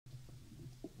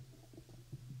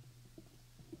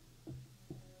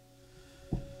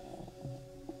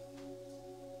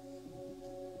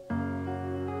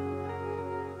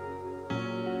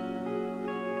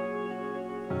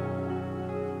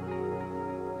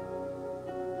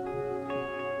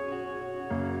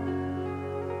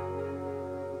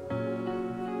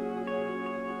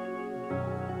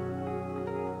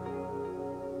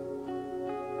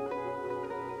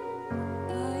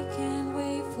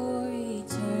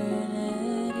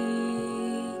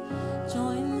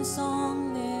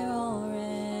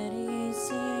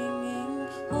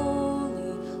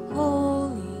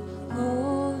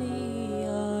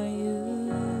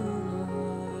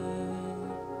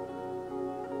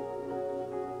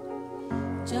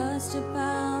just to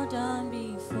bow down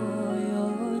before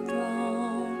your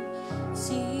throne.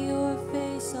 See your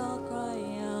face, I'll cry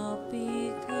out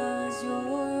because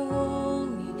you're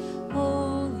holy,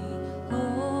 holy,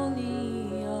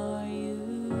 holy are you,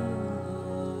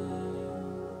 Lord.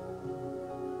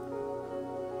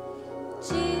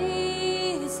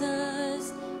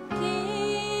 Jesus,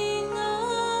 King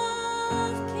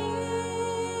of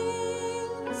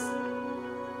kings.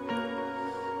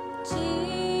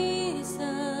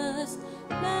 Jesus,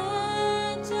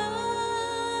 majesty.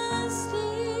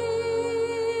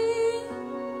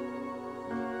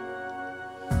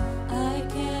 I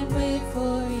can't wait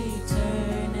for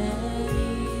eternity.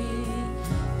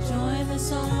 Join the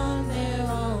song they're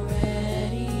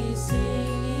already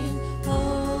singing.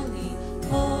 Holy,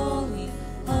 holy,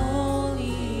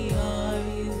 holy are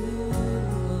you,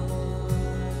 Lord.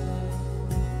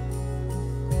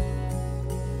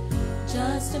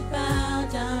 Just to bow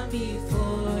down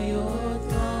before your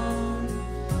throne.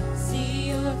 See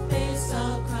your face,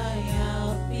 I'll cry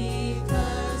out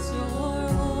because you're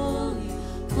holy,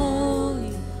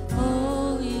 holy,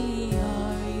 holy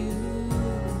are you.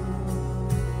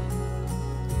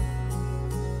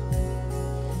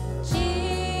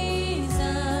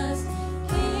 Jesus,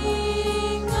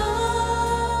 King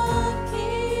of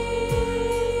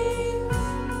kings.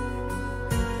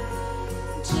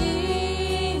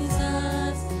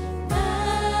 Jesus,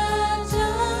 majesty.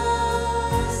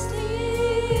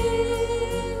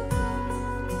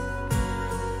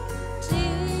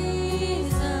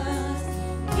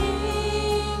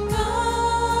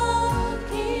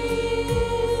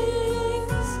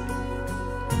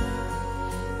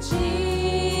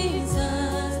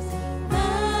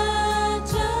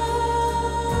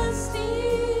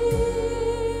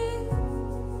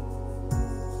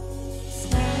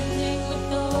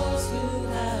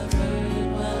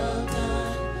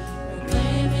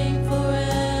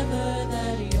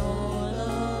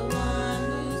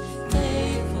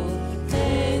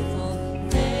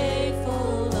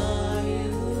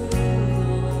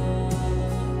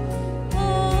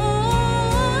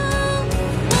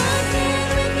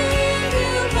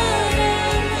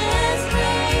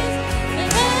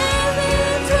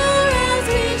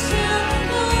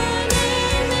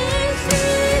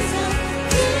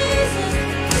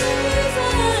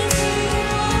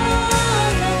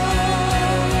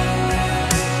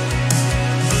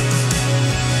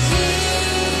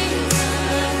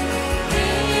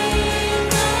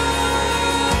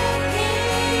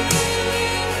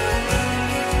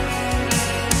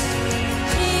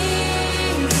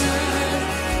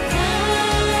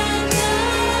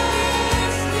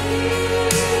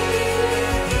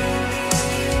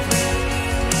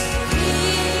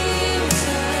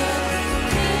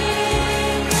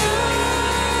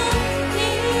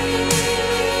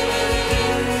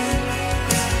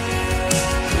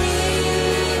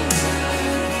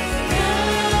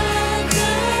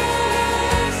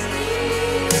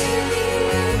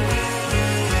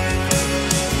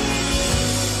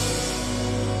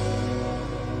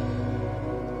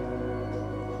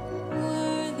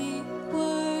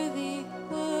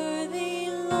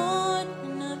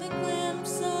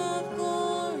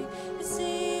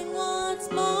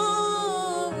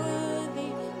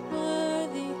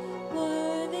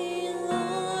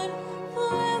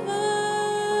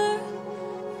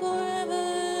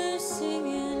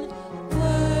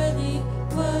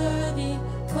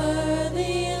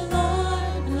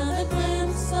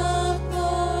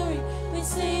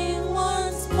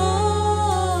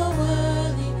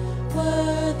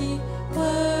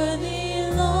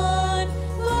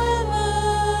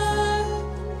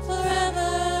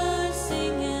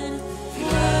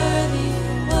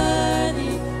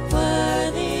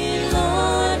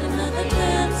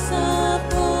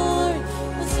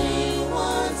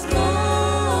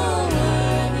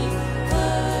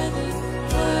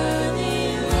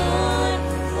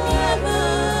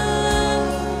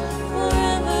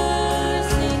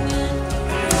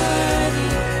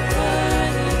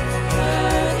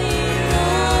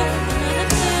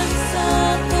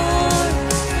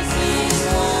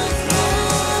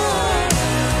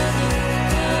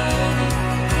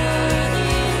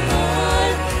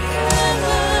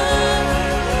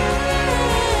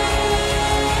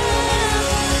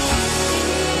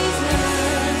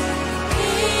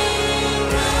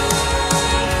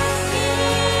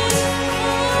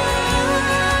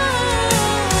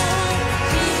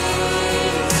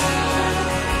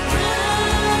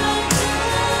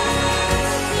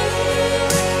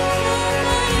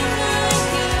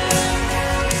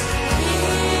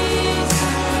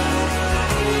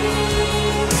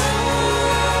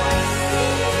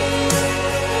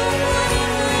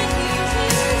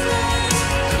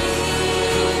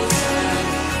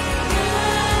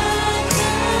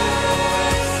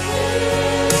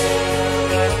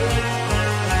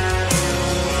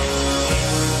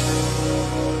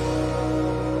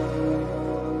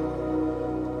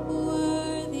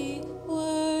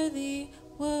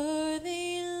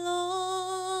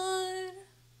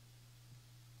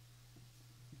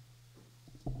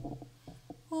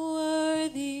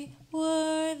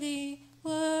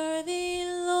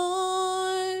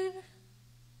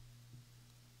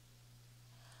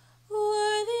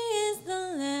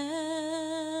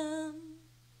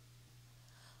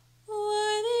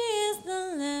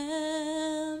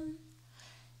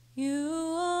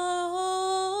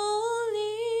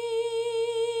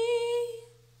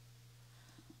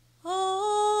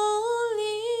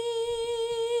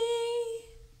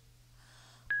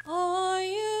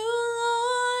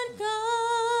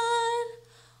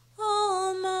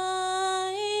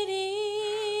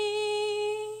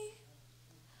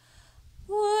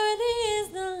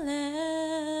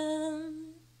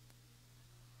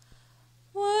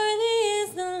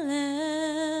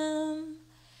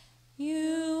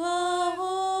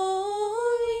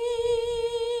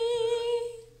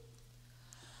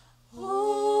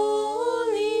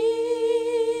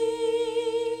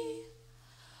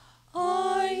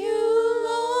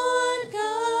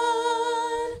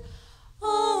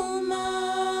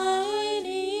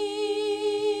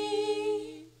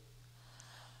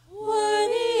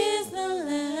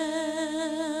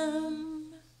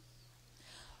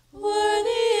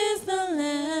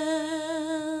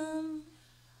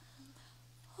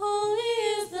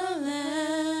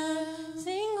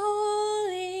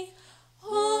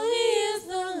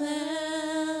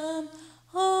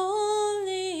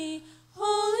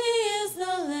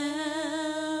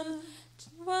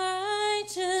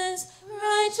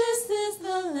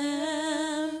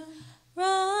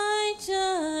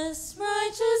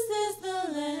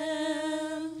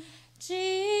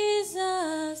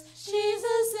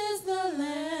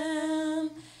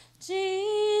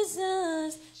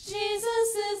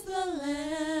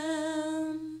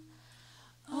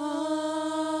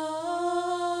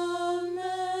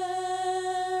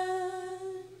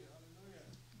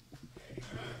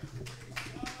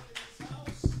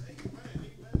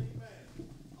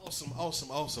 Awesome, awesome,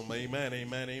 awesome. Amen,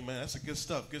 amen, amen. That's a good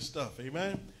stuff, good stuff.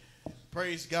 Amen.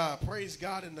 Praise God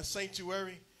in the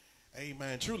sanctuary.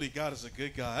 Amen. Truly, God is a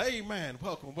good God. Amen.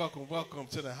 Welcome, welcome, welcome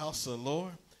to the house of the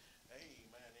Lord.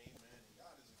 Amen, amen.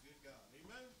 God is a good God.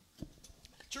 Amen.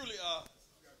 Truly,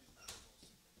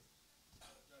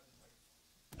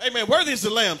 amen. Worthy is the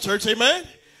Lamb, church. Amen.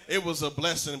 It was a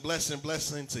blessing, blessing,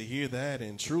 blessing to hear that,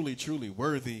 and truly, truly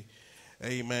worthy.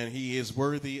 Amen. He is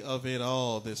worthy of it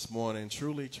all this morning.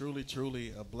 Truly, truly,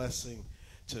 truly a blessing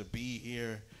to be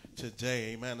here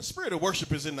today. Amen. The spirit of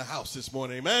worship is in the house this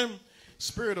morning. Amen.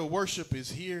 Spirit of worship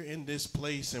is here in this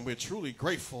place, and we're truly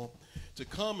grateful to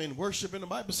come and worship. And the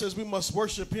Bible says we must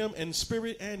worship him in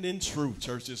spirit and in truth,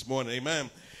 church, this morning. Amen.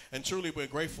 And truly we're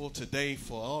grateful today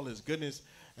for all his goodness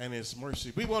and his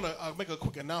mercy. We want to make a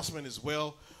quick announcement as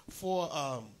well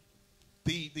for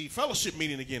the fellowship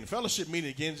meeting again. Fellowship meeting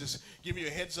again, just give you a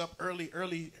heads up,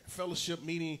 early fellowship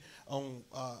meeting on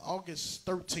August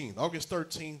 13th. August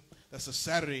 13th, that's a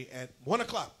Saturday at 1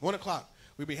 o'clock. 1 o'clock,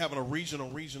 we'll be having a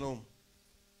regional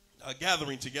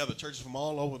gathering together. Churches from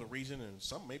all over the region and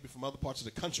some maybe from other parts of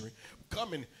the country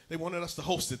come, and they wanted us to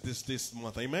host it this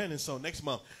month. Amen. And so next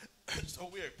month, so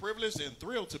we are privileged and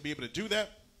thrilled to be able to do that.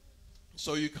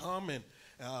 So you come and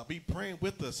be praying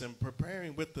with us and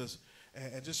preparing with us,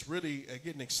 and just really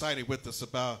getting excited with us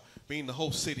about being the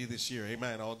whole city this year.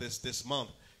 Amen. All this month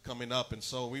coming up. And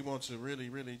so we want to really,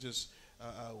 really just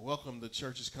welcome the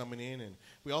churches coming in. And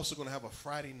we're also going to have a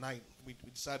Friday night. We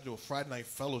decided to do a Friday night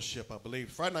fellowship, I believe.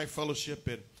 Friday night fellowship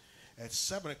at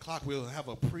 7 o'clock. We'll have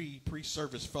a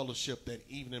pre-service fellowship that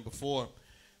evening before.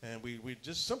 And we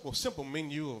just simple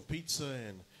menu of pizza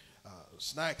and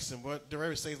snacks and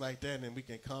various things like that. And we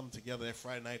can come together that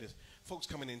Friday night as folks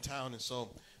coming in town. And so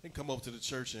they can come over to the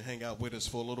church and hang out with us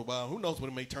for a little while. Who knows what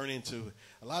it may turn into.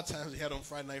 A lot of times we had on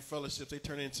Friday night fellowships, they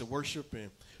turn into worship and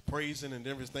praising and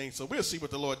different things. So we'll see what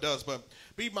the Lord does. But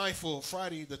be mindful,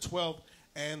 Friday the 12th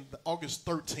and August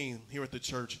 13th here at the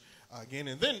church again.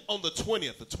 And then on the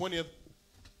 20th,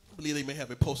 I believe they may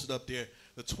have it posted up there.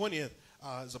 The 20th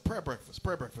is a prayer breakfast,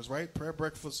 right? Prayer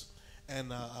breakfast.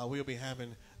 And we'll be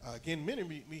having, again,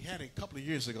 we had it a couple of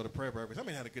years ago, the prayer breakfast.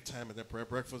 I had a good time at that prayer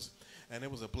breakfast, and it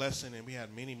was a blessing, and we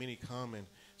had many come. And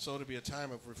so it'll be a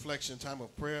time of reflection, time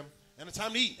of prayer, and a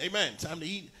time to eat. Amen. Time to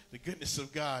eat the goodness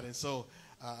of God. And so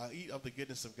eat of the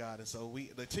goodness of God. And so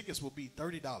the tickets will be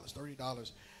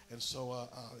 $30. And so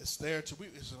it's there it's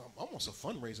almost a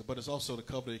fundraiser, but it's also to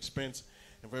cover the expense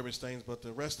and various things. But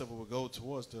the rest of it will go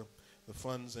towards the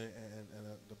funds and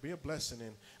to be a blessing.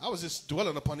 And I was just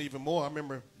dwelling upon it even more. I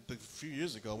remember a few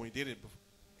years ago when we did it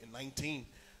in 19,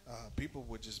 people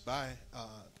would just buy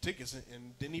tickets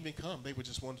and didn't even come. They would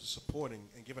just want to support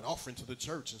and give an offering to the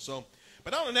church. And so,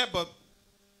 but not only that, but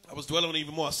I was dwelling on it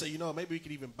even more. I said, maybe we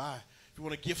could even buy, if you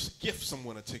want to gift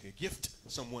someone a ticket,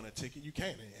 you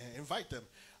can, and invite them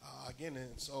again.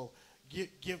 And so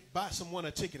buy someone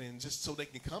a ticket, and just so they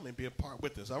can come and be a part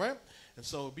with us, all right? And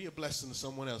so be a blessing to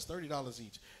someone else, $30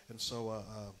 each. And so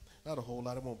not a whole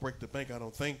lot. It won't break the bank, I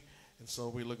don't think. And so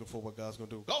we're looking for what God's going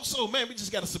to do. Also, man, we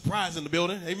just got a surprise in the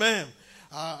building. Amen.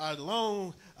 Our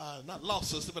not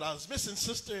lost sister, but our missing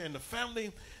sister in the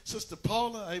family, Sister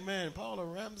Paula. Amen. Paula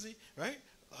Ramsey, right?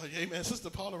 Amen. Sister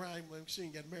Paula Ramsey, she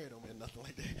ain't got married on me or nothing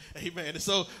like that. Amen. And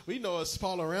so we know it's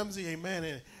Paula Ramsey.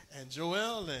 Amen. And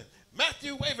Joel and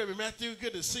Matthew. Wave at me, Matthew.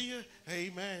 Good to see you.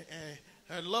 Amen. And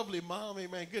her lovely mom.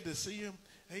 Amen. Good to see you.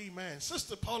 Amen.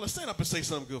 Sister Paula, stand up and say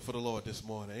something good for the Lord this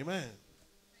morning. Amen.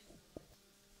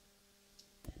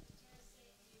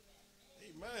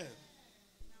 Amen.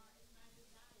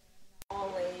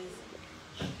 Always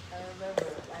remember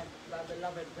my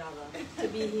beloved brother to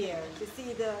be here, to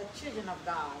see the children of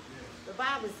God. The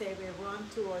Bible says we're 1,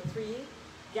 2, or 3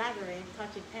 gathering,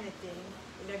 touching anything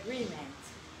in agreement.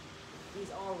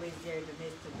 He's always there in the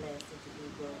midst to bless and to do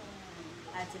good.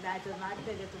 And tonight it was my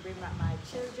pleasure to bring back my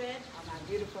children and my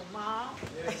beautiful mom.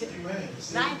 Yes, amen.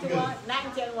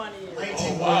 91 years.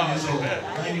 91 years old.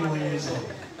 91 years old.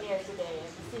 Here today.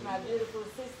 And to see my beautiful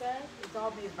sister, it's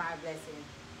always my blessing.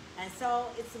 And so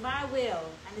it's my will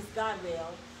and it's God's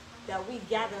will that we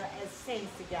gather as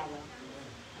saints together.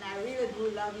 And I really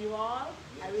do love you all.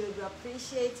 I really do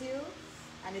appreciate you.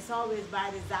 And it's always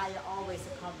my desire always to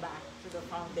come back to the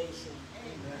foundation.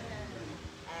 Amen.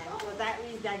 And for that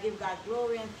reason, I give God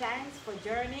glory and thanks for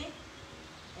journey.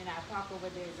 And I park over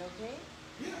there, is okay?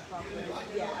 Yeah,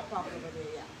 I park over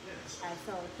there, yeah. Yes. And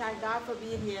so thank God for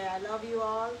being here. I love you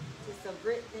all. Sister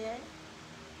Brittany,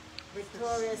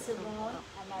 Victoria Simone,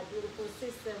 and my beautiful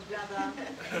sister and brother,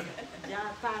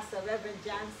 Pastor Reverend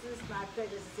Johnson. It's my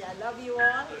pleasure to say I love you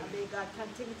all. And may God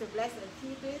continue to bless and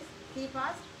keep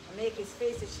us, and make his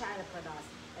face to shine upon us.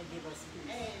 and give us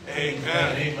peace.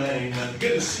 Amen, amen, amen.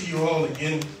 Good to see you all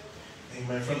again.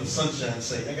 Amen. From the sunshine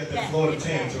sake. I got that Florida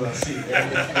tan too, I see.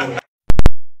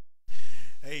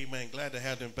 Amen. Glad to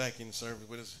have them back in service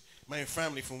with us. Man,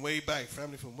 family from way back.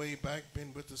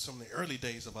 Been with us from the early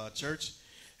days of our church.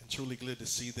 And truly glad to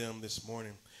see them this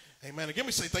morning. Amen. Again,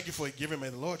 we say thank you for giving. May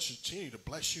the Lord continue to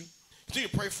bless you. Continue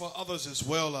to pray for others as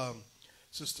well.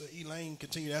 Sister Elaine,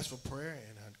 continue to ask for prayer.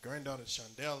 And her granddaughter,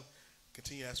 Shondell,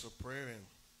 continue to ask for prayer. And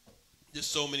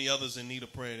just so many others in need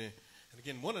of prayer. And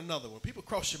again, one another. When people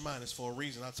cross your mind, it's for a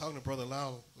reason. I was talking to Brother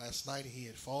Lau last night. He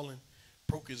had fallen,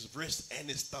 broke his wrist and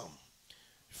his thumb.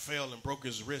 He fell and broke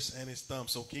his wrist and his thumb.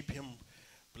 So keep him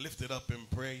lifted up in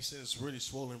prayer. He said it's really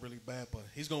swollen, really bad, but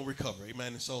he's going to recover.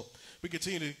 Amen. And so we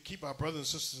continue to keep our brothers and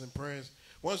sisters in prayers.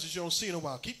 Ones that you don't see in a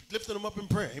while, keep lifting them up in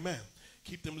prayer. Amen.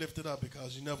 Keep them lifted up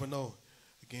because you never know.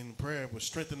 Again, prayer will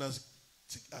strengthen us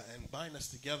and bind us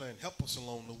together and help us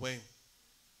along the way.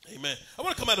 Amen. I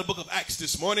want to come out of the book of Acts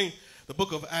this morning. The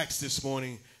book of Acts this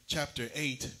morning, chapter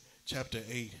 8,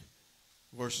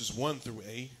 verses 1 through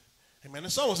 8. Amen. The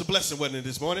song was a blessing, wasn't it,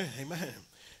 this morning? Amen.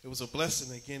 It was a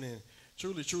blessing again, and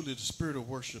truly, truly, the spirit of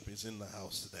worship is in the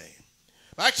house today.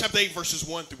 Acts chapter 8, verses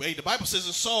 1 through 8, the Bible says,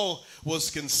 and Saul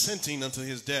was consenting unto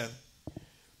his death.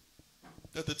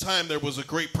 At the time, there was a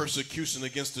great persecution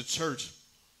against the church,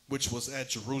 which was at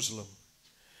Jerusalem.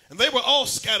 And they were all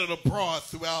scattered abroad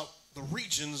throughout the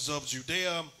regions of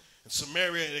Judea and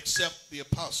Samaria, except the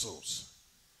apostles.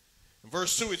 In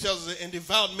verse 2, it tells us, and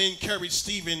devout men carried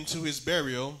Stephen to his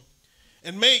burial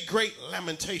and made great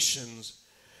lamentations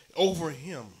over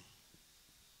him.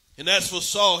 And as for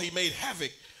Saul, he made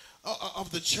havoc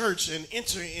of the church and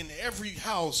entered in every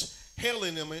house,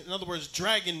 hailing them. In other words,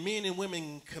 dragging men and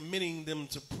women, committing them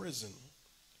to prison.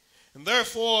 And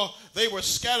therefore, they were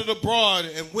scattered abroad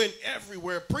and went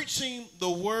everywhere, preaching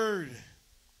the word.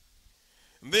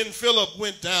 And then Philip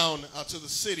went down to the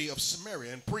city of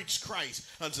Samaria and preached Christ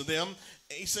unto them.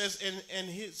 He says,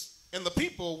 and the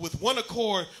people with one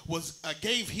accord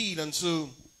gave heed unto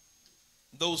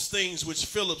those things which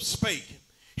Philip spake,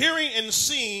 hearing and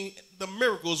seeing the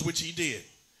miracles which he did.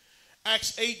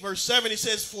 Acts 8, verse 7, he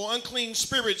says, for unclean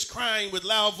spirits crying with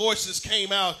loud voices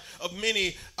came out of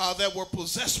many that were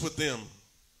possessed with them.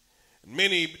 And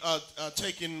many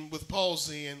taken with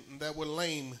palsy and that were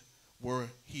lame were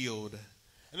healed.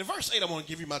 And in verse 8, I want to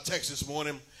give you my text this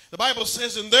morning. The Bible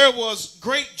says, and there was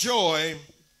great joy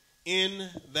in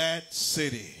that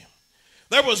city.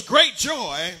 There was great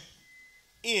joy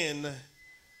in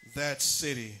that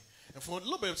city. And for a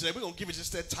little bit of today, we're going to give it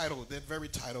just that title, that very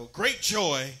title, Great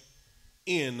Joy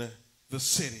in the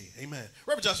City. Amen.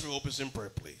 Reverend Joshua opens in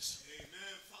prayer, please.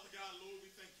 Amen. Father God, Lord, we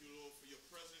thank you, Lord, for your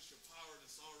presence, your power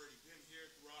that's already been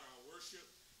here throughout our worship.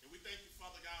 And we thank you,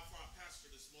 Father God, for our pastor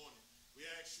this morning. We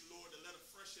ask you, Lord, to let a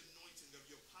fresh anointing of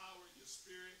your power, your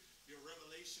spirit, your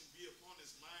revelation be upon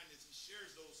his mind as he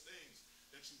shares those things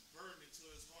that you burned into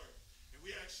his heart. And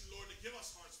we ask you, Lord, to give us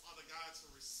hearts, Father God, to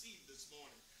receive this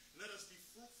morning. Let us be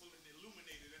fruitful and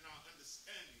illuminated in our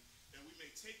understanding that we may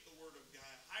take the word of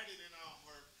God, hide it in our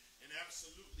heart, and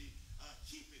absolutely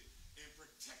keep it and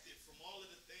protect it from all of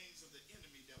the things of the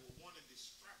enemy that will want to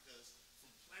distract us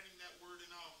from planting that word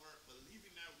in our heart,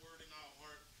 believing that word in our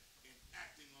heart, and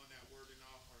acting on that word in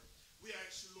our heart. We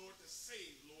ask you, Lord, to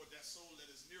save, Lord, that soul that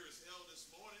is nearest hell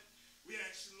this morning. We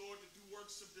ask you, Lord, to do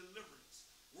works of deliverance,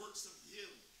 works of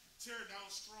healing, tear down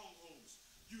strongholds.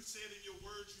 You said in your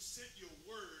word, you sent your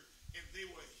word, and they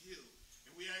were healed.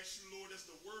 And we ask you, Lord, as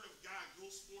the word of God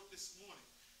goes forth this morning,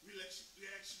 we ask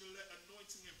you to let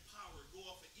anointing and power go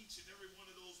off of each and every one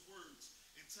of those words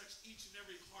and touch each and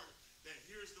every heart that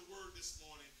hears the word this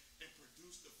morning and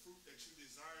produce the fruit that you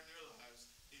desire in their lives.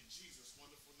 In Jesus'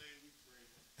 wonderful name we pray.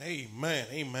 Amen,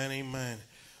 amen, amen.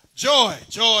 Joy,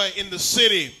 joy in the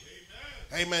city.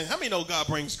 Amen. Amen. How many know God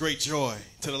brings great joy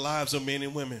to the lives of men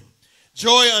and women?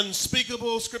 Joy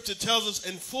unspeakable, scripture tells us,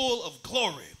 and full of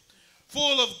glory.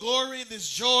 Full of glory, this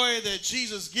joy that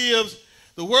Jesus gives.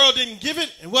 The world didn't give it,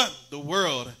 and what? The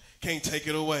world can't take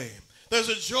it away. There's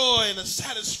a joy and a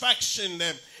satisfaction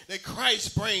that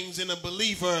Christ brings in a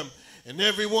believer and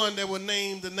everyone that will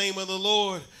name the name of the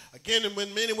Lord. Again,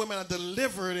 when men and women are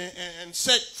delivered and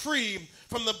set free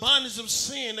from the bondage of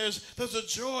sin, there's a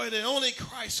joy that only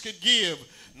Christ could give.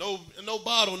 No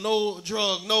bottle, no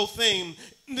drug, no thing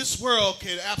in this world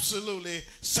can absolutely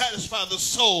satisfy the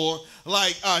soul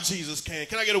like Jesus can.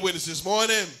 Can I get a witness this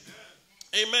morning?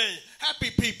 Amen. Happy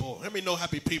people. Let me know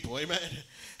happy people. Amen.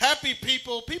 Happy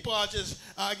people. People are just,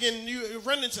 again, you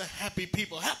run into happy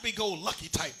people, happy-go-lucky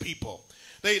type people.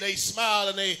 They smile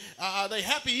and they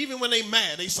happy even when they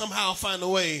mad. They somehow find a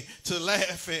way to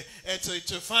laugh and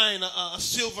to find a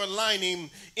silver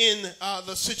lining in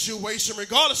the situation,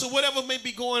 regardless of whatever may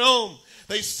be going on.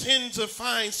 They tend to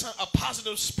find a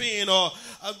positive spin or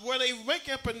where they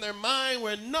wake up in their mind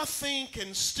where nothing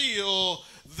can steal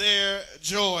their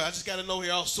joy. I just got to know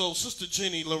here also, Sister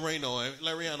Jenny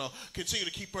Lariano, continue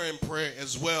to keep her in prayer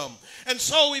as well. And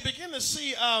so we begin to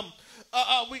see,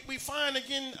 we find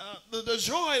again the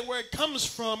joy where it comes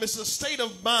from. It's a state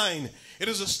of mind. It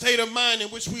is a state of mind in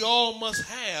which we all must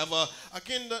have.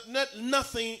 Again,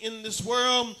 nothing in this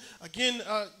world, again,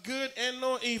 good and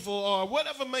nor evil or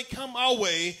whatever may come our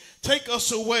way, take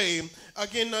us away,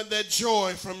 again, that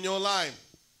joy from your life.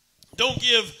 Don't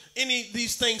give any of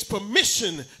these things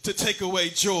permission to take away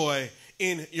joy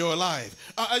in your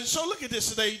life. So look at this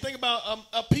today. You think about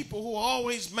people who are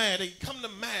always mad. They come to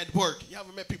mad work. You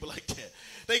ever met people like that?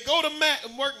 They go to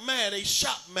work mad. They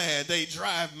shop mad. They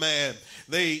drive mad.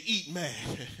 They eat mad.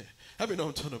 How many know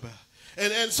what I'm talking about?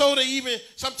 And so they even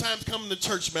sometimes come to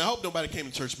church mad. I hope nobody came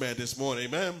to church mad this morning,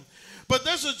 amen. But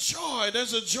there's a joy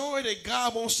that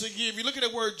God wants to give you. Look at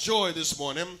the word joy this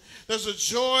morning. There's a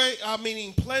joy,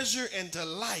 meaning pleasure and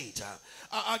delight.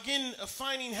 Again,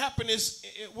 finding happiness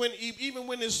even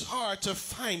when it's hard to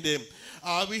find it.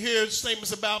 We hear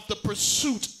statements about the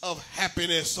pursuit of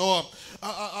happiness, or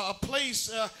a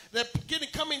place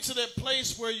coming to that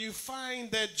place where you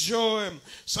find that joy.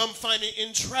 Some find it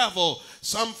in travel.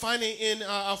 Some find it in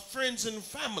friends and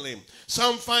family.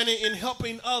 Some find it in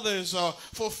helping others, or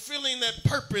fulfilling that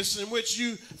purpose in which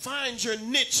you find your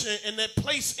niche and that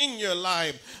place in your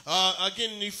life.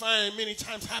 Again, you find many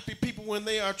times happy people when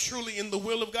they are truly in the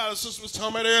will of God. As Sister was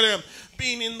talking about earlier,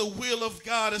 being in the will of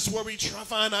God is where we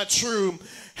find our true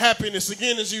happiness.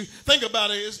 Again, as you think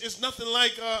about it, it's nothing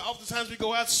like oftentimes we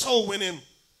go out soul winning.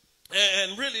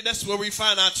 And really, that's where we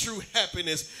find our true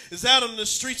happiness. Is out on the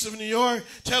streets of New York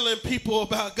telling people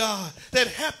about God. That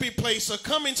happy place, or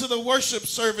coming to the worship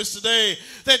service today.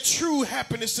 That true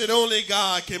happiness that only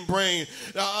God can bring.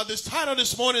 This title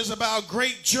this morning is about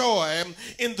great joy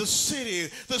in the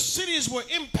city. The cities were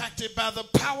impacted by the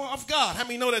power of God. How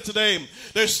many know that today?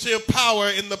 There's still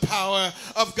power in the power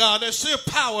of God. There's still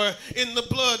power in the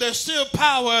blood. There's still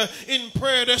power in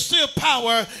prayer. There's still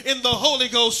power in the Holy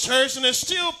Ghost church. And there's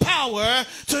still power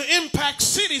to impact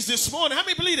cities this morning. How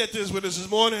many believe that this with us this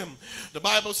morning? The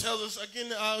Bible tells us,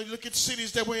 again, look at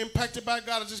cities that were impacted by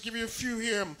God. I'll just give you a few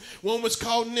here. One was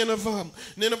called Nineveh.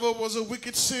 Nineveh was a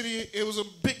wicked city. It was a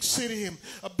big city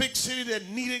that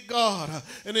needed God.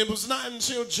 And it was not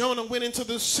until Jonah went into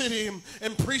the city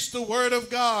and preached the word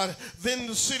of God, then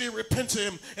the city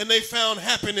repented and they found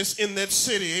happiness in that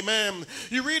city. Amen.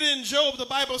 You read it in Job, the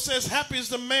Bible says, happy is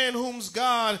the man whom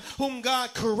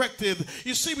God corrected.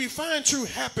 You see, we find true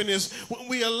happiness when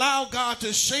we allow God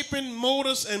to shape and mold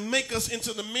us and make us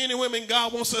into the men and women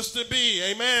God wants us to be.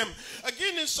 Amen.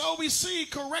 Again, and so we see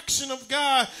correction of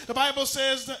God. The Bible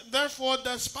says, therefore,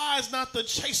 despise not the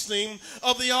chastening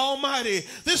of the Almighty.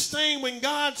 This thing, when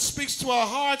God speaks to our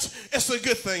hearts, it's a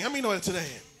good thing. How many know that today?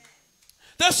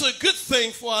 That's a good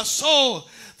thing for our soul.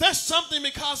 That's something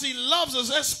because he loves us.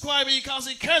 That's why because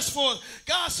he cares for us.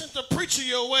 God sent the preacher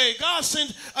your way. God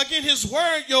sent, again, his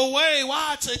word your way.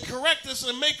 Why? To correct us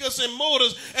and make us and mold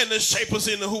us and to shape us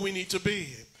into who we need to be.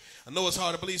 I know it's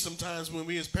hard to believe sometimes when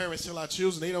we as parents tell our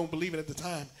children, they don't believe it at the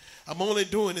time. I'm only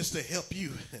doing this to help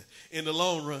you in the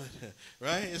long run,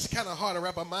 right? It's kind of hard to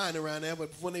wrap our mind around that,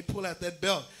 but when they pull out that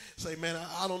belt, say, man,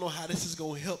 I don't know how this is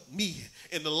going to help me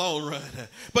in the long run,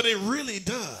 but it really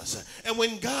does. And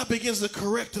when God begins to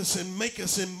correct us and make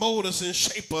us and mold us and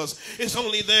shape us, it's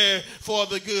only there for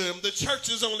the good. The church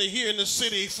is only here in the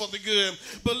city for the good.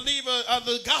 Believer,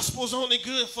 the gospel is only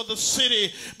good for the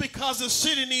city because the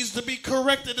city needs to be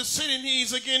corrected. The city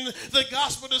needs, again, the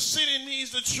gospel. The city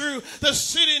needs the truth. The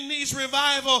city needs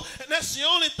revival. And that's the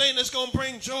only thing that's going to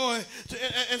bring joy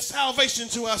and salvation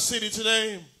to our city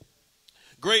today.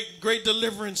 Great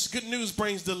deliverance. Good news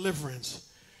brings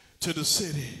deliverance to the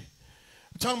city.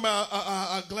 We're talking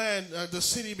about glad the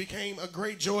city became a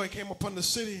great joy came upon the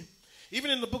city.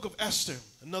 Even in the book of Esther,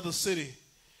 another city.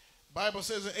 The Bible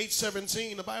says in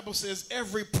 8:17, the Bible says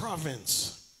every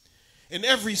province in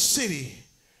every city,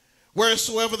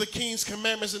 wheresoever the king's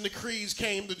commandments and decrees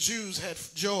came, the Jews had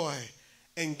joy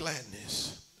and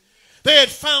gladness. They had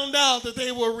found out that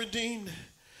they were redeemed.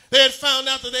 They had found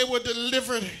out that they were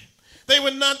delivered. They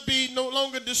would not be no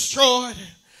longer destroyed.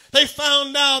 They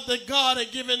found out that God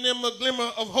had given them a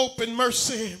glimmer of hope and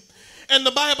mercy. And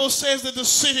the Bible says that the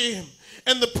city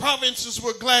and the provinces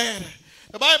were glad.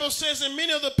 The Bible says that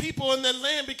many of the people in that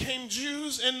land became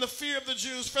Jews, and the fear of the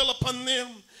Jews fell upon them.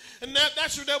 And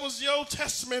that was the Old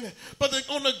Testament. But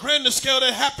on the grander scale,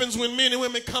 that happens when men and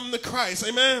women come to Christ.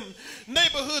 Amen.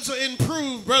 Neighborhoods are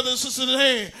improved, brothers and sisters,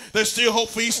 today. There's still hope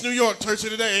for East New York, church,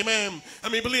 today. Amen. I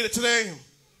mean, believe it today.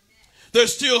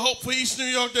 There's still hope for East New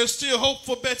York. There's still hope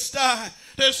for Bed-Stuy.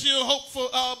 There's still hope for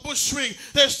Bushwick.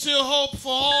 There's still hope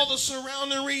for all the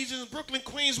surrounding regions, Brooklyn,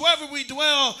 Queens, wherever we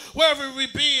dwell, wherever we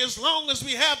be. As long as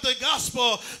we have the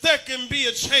gospel, there can be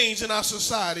a change in our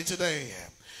society today.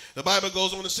 The Bible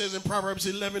goes on and says in Proverbs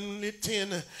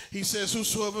 11:10, he says,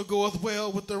 whosoever goeth well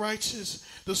with the righteous,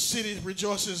 the city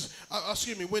rejoices.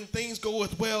 When things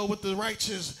goeth well with the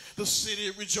righteous, the city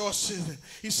rejoices.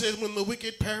 He says, when the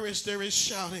wicked perish, there is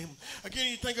shouting.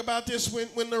 Again, you think about this,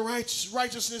 when the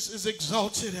righteousness is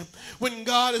exalted, when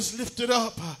God is lifted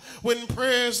up, when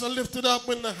prayers are lifted up,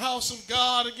 when the house of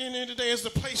God, again, today is the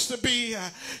place to be.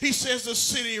 He says the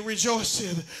city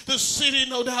rejoices. The city,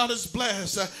 no doubt, is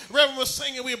blessed. Reverend was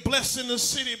singing, we're blessed in the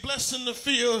city, blessed in the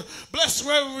field, blessed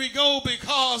wherever we go,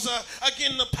 because,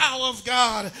 again, the power of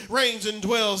God reigns and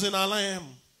dwells in our land.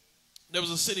 There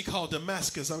was a city called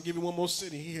Damascus. I'll give you one more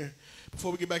city here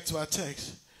before we get back to our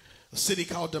text. A city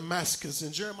called Damascus.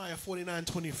 In Jeremiah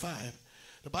 49:25,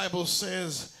 the Bible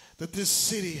says that this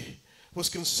city was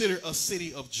considered a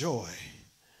city of joy.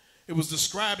 It was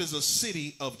described as a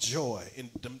city of joy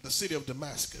in the city of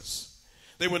Damascus.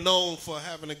 They were known for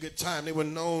having a good time. They were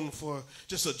known for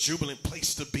just a jubilant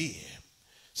place to be.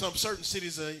 Some certain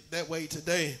cities are that way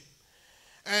today.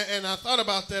 And I thought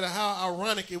about that, how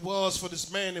ironic it was for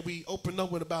this man that we opened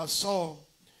up with about Saul,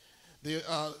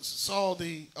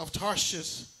 of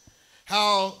Tarshish,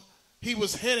 how he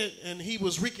was headed and he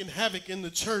was wreaking havoc in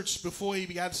the church before he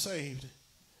got saved.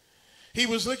 He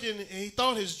was looking, and he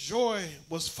thought his joy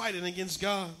was fighting against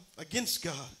God.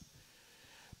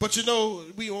 But you know,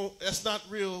 that's not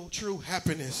real, true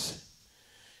happiness.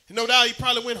 No doubt he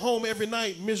probably went home every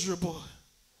night miserable.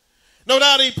 No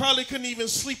doubt he probably couldn't even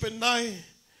sleep at night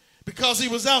because he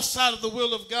was outside of the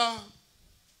will of God.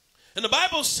 And the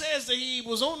Bible says that he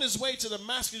was on his way to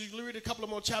Damascus. You can read a couple of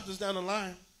more chapters down the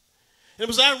line. And it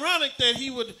was ironic that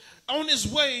he would, on his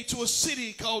way to a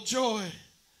city called Joy,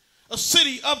 a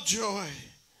city of joy.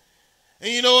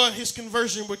 And you know what? His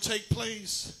conversion would take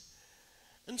place.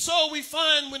 And so we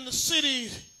find when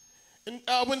cities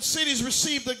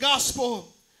receive the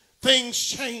gospel, things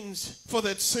change for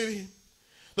that city.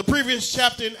 The previous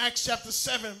chapter in Acts chapter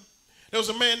 7, there was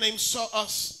a man named Stephen.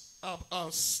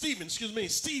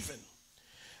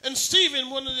 And Stephen,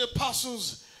 one of the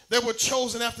apostles that were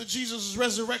chosen after Jesus'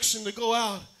 resurrection to go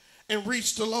out and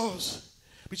reach the lost.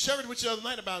 We shared with you the other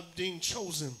night about being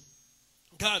chosen.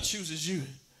 God chooses you.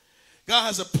 God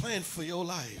has a plan for your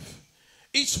life.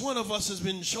 Each one of us has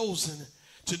been chosen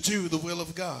to do the will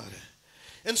of God.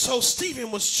 And so Stephen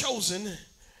was chosen,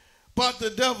 but the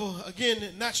devil,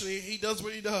 again, naturally, he does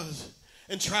what he does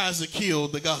and tries to kill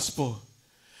the gospel.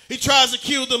 He tries to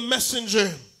kill the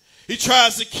messenger. He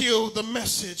tries to kill the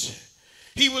message.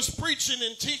 He was preaching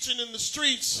and teaching in the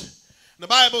streets. The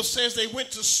Bible says they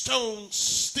went to stone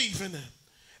Stephen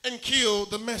and kill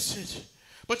the message.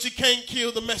 But you can't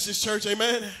kill the message, church,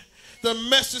 amen? The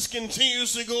message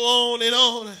continues to go on and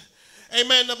on.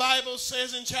 Amen. The Bible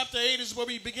says in chapter 8 is where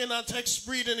we begin our text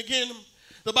reading again.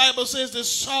 The Bible says that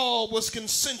Saul was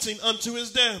consenting unto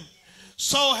his death.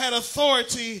 Saul had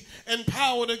authority and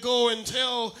power to go and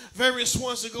tell various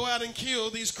ones to go out and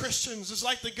kill these Christians. It's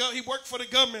like he worked for the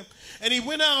government. And he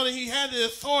went out and he had the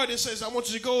authority and says, I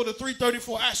want you to go to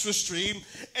 334 Ashford Street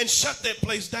and shut that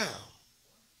place down.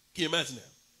 Can you imagine that?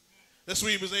 That's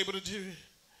what he was able to do.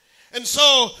 And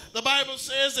so the Bible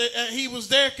says that he was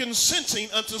there consenting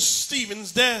unto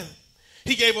Stephen's death.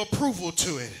 He gave approval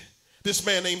to it, this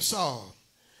man named Saul.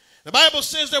 The Bible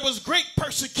says there was great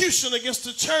persecution against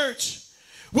the church,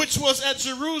 which was at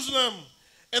Jerusalem,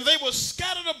 and they were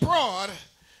scattered abroad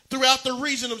throughout the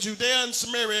region of Judea and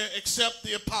Samaria, except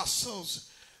the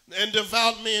apostles. And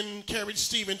devout men carried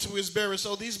Stephen to his burial.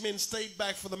 So these men stayed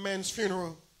back for the man's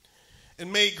funeral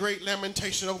and made great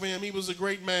lamentation over him. He was a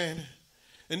great man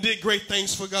and did great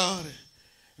things for God.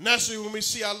 Naturally, when we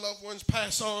see our loved ones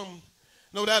pass on,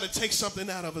 no doubt it takes something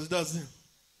out of us, doesn't it?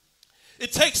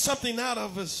 It takes something out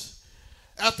of us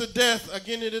after death.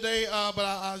 Again today,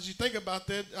 but as you think about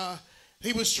that,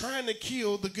 he was trying to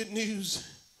kill the good news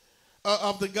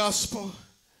of the gospel.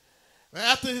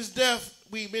 After his death,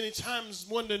 we many times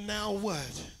wonder, now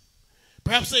what?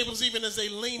 Perhaps they was even as they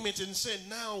lament and said,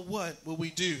 now what will we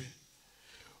do?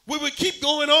 We would keep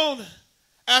going on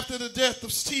after the death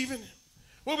of Stephen.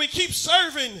 Will we keep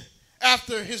serving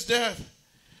after his death?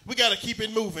 We got to keep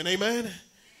it moving, amen?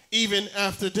 Even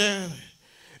after death.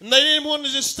 And they didn't want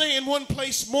to just stay in one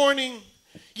place mourning.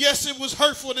 Yes, it was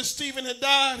hurtful that Stephen had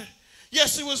died.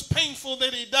 Yes, it was painful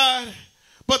that he died.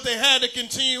 But they had to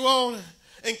continue on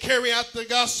and carry out the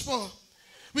gospel.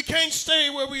 We can't stay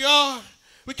where we are.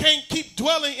 We can't keep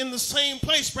dwelling in the same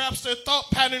place perhaps their thought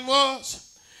pattern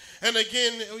was. And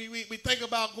again, we think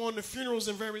about going to funerals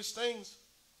and various things.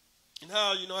 And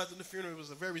how, after the funeral, it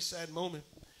was a very sad moment.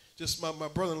 Just my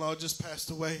brother-in-law just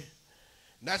passed away.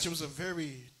 Naturally, it was a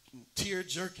very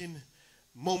tear-jerking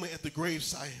moment at the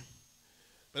gravesite.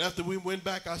 But after we went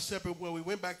back we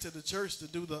went back to the church to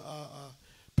do the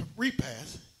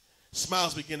repast,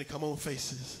 smiles began to come on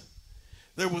faces.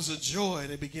 There was a joy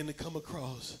that began to come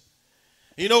across.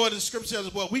 You know what the scripture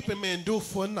says? Well, weeping may endure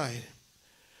for a night,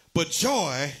 but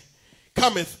joy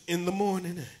cometh in the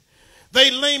morning.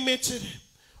 They lamented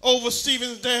over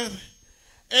Stephen's death,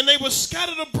 and they were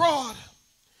scattered abroad.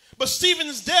 But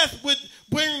Stephen's death would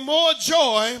bring more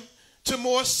joy to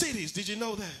more cities. Did you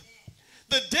know that?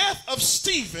 The death of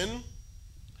Stephen,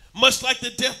 much like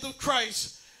the death of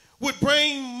Christ, would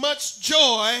bring much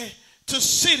joy to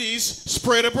cities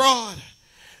spread abroad.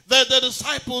 The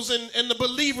disciples and the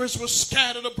believers were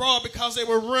scattered abroad because they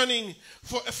were running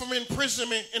from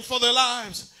imprisonment and for their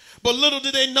lives. But little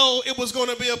did they know it was going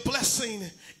to be a blessing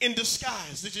in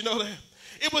disguise. Did you know that?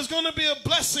 It was going to be a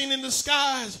blessing in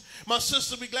disguise. My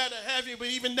sister, be glad to have you, but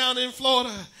even down in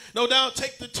Florida, no doubt,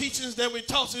 take the teachings that we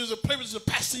taught. It was a privilege to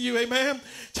pastor you, amen.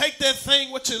 Take that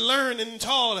thing, what you learned and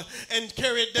taught, and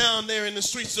carry it down there in the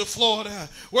streets of Florida.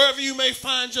 Wherever you may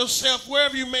find yourself,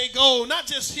 wherever you may go, not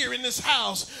just here in this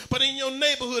house, but in your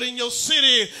neighborhood, in your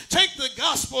city. Take the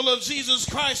gospel of Jesus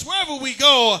Christ wherever we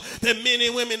go, that men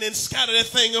and women and scatter that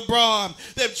thing abroad,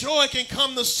 that joy can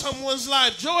come to someone's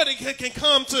life. Joy that can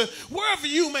come to wherever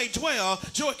you may dwell.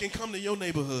 Joy can come to your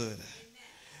neighborhood.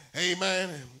 Amen.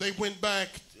 They went back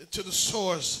to the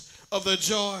source of their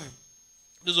joy.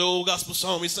 There's an old gospel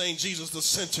song. He's saying, Jesus, the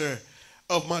center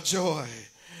of my joy.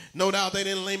 No doubt they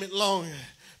didn't name it long,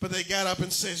 but they got up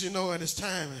and says, it's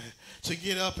time to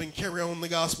get up and carry on the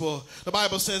gospel. The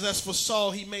Bible says, as for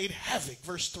Saul, he made havoc.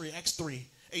 Verse 3, Acts 3,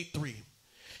 8-3.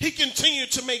 He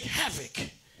continued to make havoc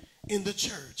in the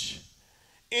church,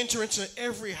 enter into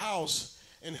every house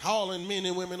and hauling men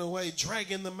and women away,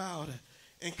 dragging them out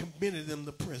and committed them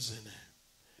to prison.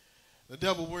 The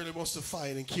devil really wants to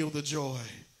fight and kill the joy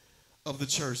of the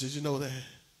church. Did you know that?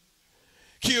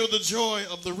 Kill the joy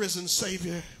of the risen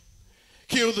Savior.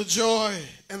 Kill the joy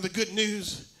and the good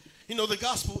news. The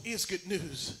gospel is good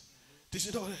news. Did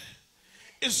you know that?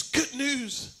 It's good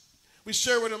news. We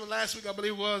shared with them last week, I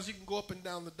believe it was. You can go up and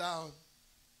down the dial,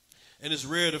 and it's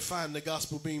rare to find the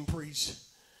gospel being preached.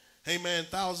 Amen.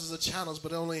 Thousands of channels,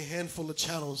 but only a handful of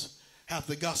channels have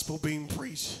the gospel being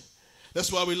preached.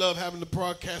 That's why we love having the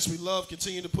broadcast. We love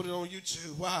continuing to put it on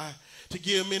YouTube. Why? To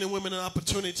give men and women an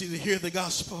opportunity to hear the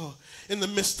gospel in the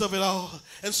midst of it all.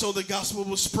 And so the gospel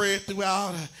will spread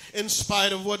throughout. In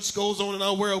spite of what goes on in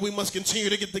our world, we must continue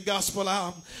to get the gospel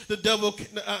out. The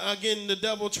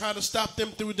devil tried to stop them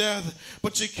through death,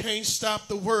 but you can't stop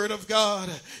the word of God.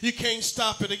 You can't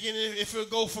stop it. Again, if it'll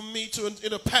go from me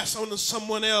it'll pass on to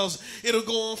someone else. It'll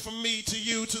go on from me to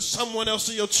you, to someone else,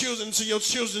 to your children, to your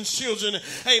children's children.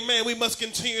 Amen. We must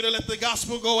continue to let the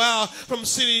gospel go out from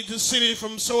city to city,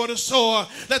 from shore to shore.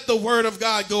 Let the word of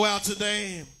God go out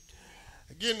today.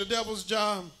 Again, the devil's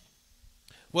job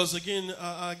was, if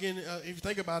you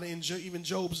think about it, in even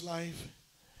Job's life,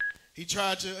 he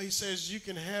says, you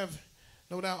can have,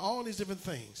 no doubt, all these different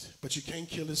things, but you can't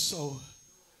kill his soul.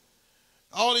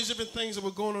 All these different things that were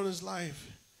going on in his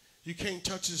life, you can't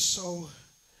touch his soul.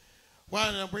 Why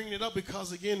am I bringing it up?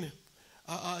 Because, again,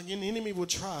 the enemy will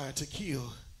try to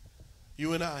kill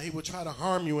you and I. He will try to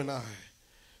harm you and I.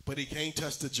 But he can't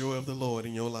touch the joy of the Lord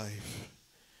in your life.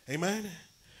 Amen?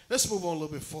 Let's move on a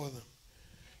little bit further.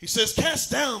 He says,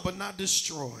 cast down but not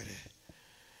destroyed.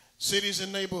 Cities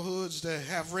and neighborhoods that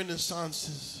have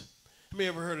renaissances. Have you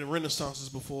ever heard of renaissances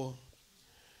before?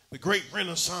 The great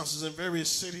renaissances in various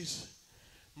cities.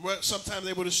 Sometimes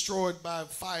they were destroyed by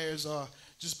fires or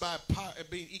just by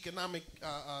economic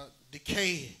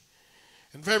decay.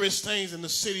 And various things in the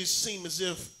cities seem as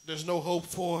if there's no hope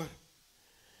for it.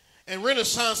 And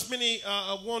Renaissance, many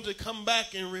want to come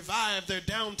back and revive their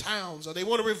downtowns, or they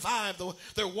want to revive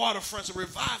their waterfronts, or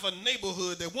revive a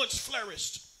neighborhood that once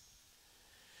flourished.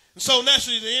 And so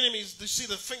naturally the enemies, you see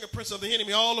the fingerprints of the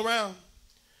enemy all around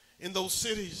in those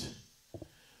cities.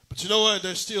 But you know what?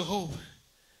 There's still hope.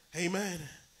 Amen.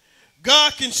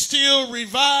 God can still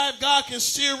revive. God can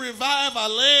still revive our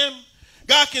land.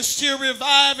 God can still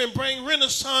revive and bring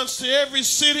renaissance to every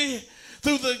city.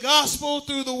 through the gospel,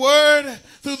 through the word,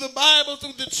 through the Bible,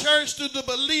 through the church, through the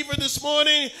believer this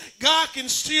morning, God can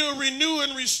still renew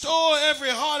and restore every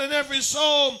heart and every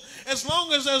soul. As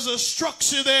long as there's a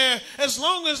structure there, as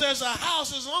long as there's a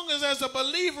house, as long as there's a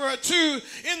believer or two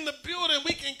in the building,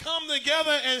 we can come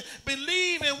together and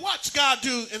believe and watch God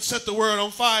do and set the word on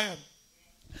fire.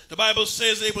 The Bible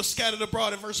says they were scattered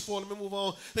abroad in verse 4. Let me move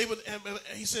on.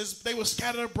 He says they were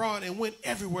scattered abroad and went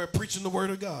everywhere preaching the word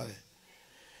of God.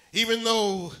 Even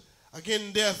though,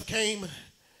 again, death came,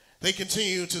 they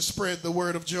continued to spread the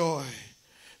word of joy.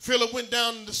 Philip went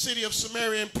down to the city of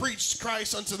Samaria and preached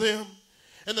Christ unto them.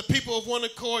 And the people of one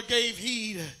accord gave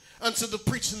heed unto the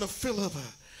preaching of Philip.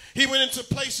 He went into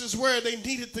places where they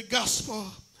needed the gospel.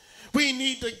 We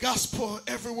need the gospel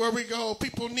everywhere we go.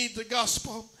 People need the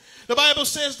gospel. The Bible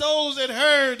says those that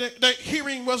heard, that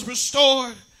hearing was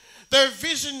restored. Their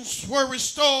visions were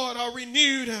restored or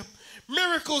renewed.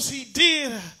 Miracles he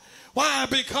did. Why?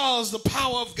 Because the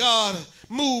power of God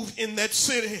moved in that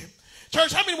city.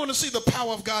 Church, how many want to see the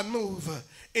power of God move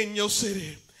in your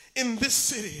city, in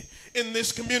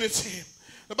this community?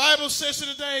 The Bible says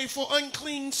today, for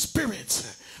unclean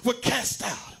spirits were cast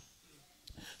out.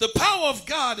 The power of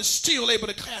God is still able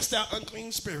to cast out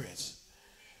unclean spirits.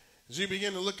 As you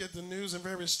begin to look at the news and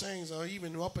various things, or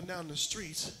even up and down the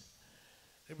streets,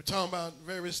 they were talking about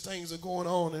various things that are going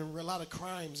on and a lot of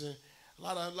crimes, and a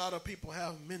lot of people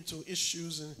have mental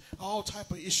issues and all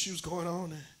type of issues going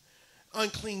on. And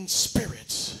unclean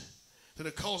spirits that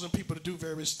are causing people to do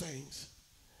various things.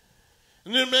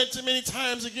 And then many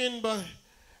times again,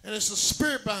 and it's the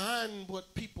spirit behind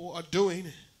what people are doing.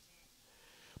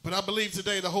 But I believe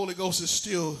today the Holy Ghost is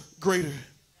still greater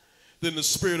than the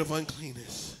spirit of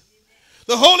uncleanness.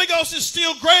 The Holy Ghost is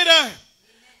still greater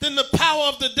than the power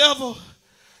of the devil.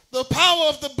 The power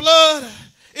of the blood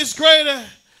is greater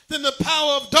than the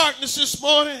power of darkness this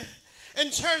morning. And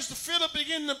church, the Philip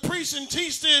began to preach and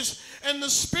teach this, and the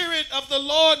Spirit of the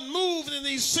Lord moved in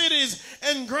these cities,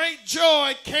 and great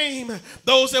joy came.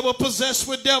 Those that were possessed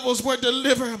with devils were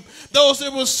delivered. Those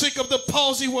that were sick of the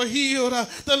palsy were healed.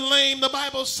 The lame, the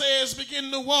Bible says,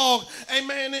 began to walk.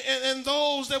 Amen. And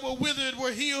those that were withered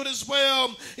were healed as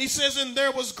well. He says, and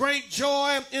there was great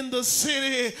joy in the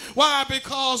city. Why?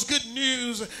 Because good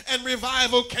news and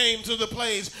revival came to the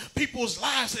place. People's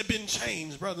lives had been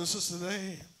changed, brothers and sisters,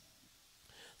 today.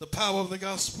 The power of the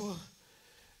gospel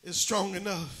is strong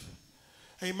enough,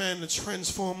 amen, to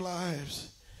transform lives.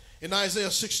 In Isaiah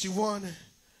 61:10,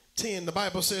 the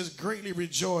Bible says, greatly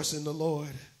rejoice in the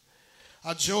Lord.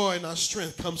 Our joy and our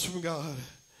strength comes from God.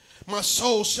 My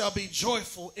soul shall be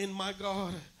joyful in my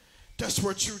God. That's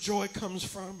where true joy comes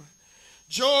from.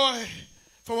 Joy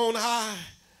from on high,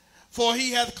 for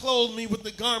he hath clothed me with the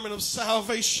garment of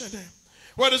salvation.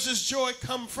 Where does this joy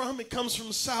come from? It comes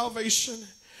from salvation.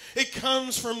 It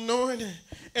comes from knowing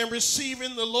and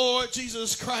receiving the Lord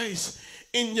Jesus Christ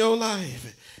in your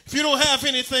life. If you don't have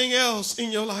anything else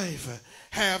in your life,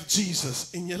 have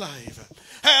Jesus in your life.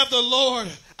 Have the Lord,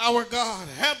 our God.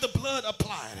 Have the blood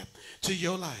applied to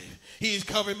your life. He's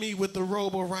covered me with the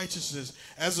robe of righteousness,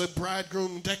 as a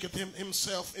bridegroom decketh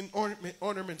himself in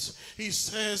ornaments. He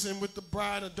says, and with the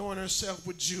bride adorn herself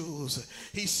with jewels.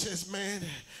 He says, man,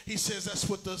 he says that's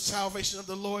what the salvation of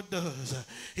the Lord does.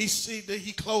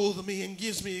 He clothes me and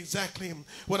gives me exactly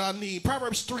what I need.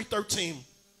 Proverbs 3:13. I'm going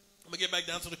to get back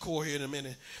down to the core here in a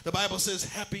minute. The Bible says,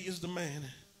 happy is the man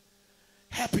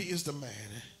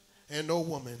and no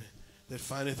woman that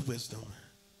findeth wisdom.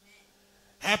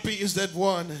 Happy is that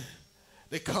one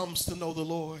that comes to know the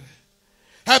Lord.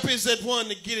 Happy is that one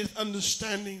that getteth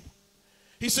understanding.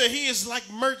 He said he is like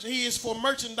he is for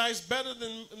merchandise better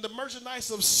than the merchandise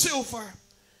of silver,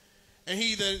 and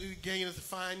he that gaineth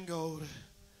fine gold.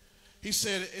 He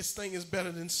said his thing is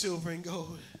better than silver and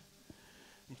gold.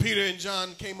 And Peter and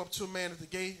John came up to a man at the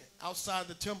gate outside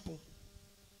the temple.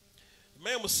 The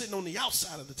man was sitting on the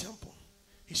outside of the temple.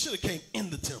 He should have came in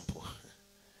the temple.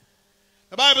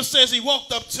 The Bible says he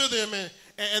walked up to them,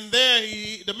 and there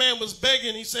the man was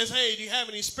begging. He says, hey, do you have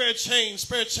any spare change?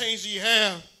 Spare change do you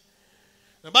have?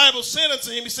 The Bible said unto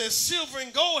him, he says, silver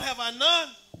and gold have I none,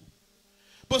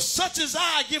 but such as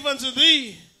I give unto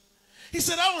thee. He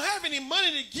said, I don't have any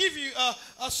money to give you,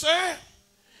 sir.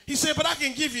 He said, but I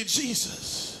can give you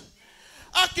Jesus.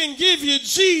 I can give you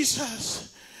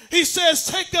Jesus. He says,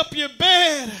 take up your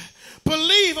bed,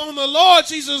 believe on the Lord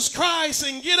Jesus Christ,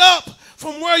 and get up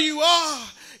from where you are.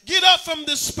 Get up from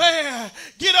despair.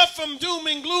 Get up from doom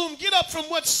and gloom. Get up from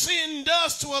what sin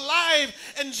does to a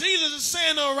life. And Jesus is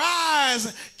saying,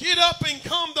 arise. Get up and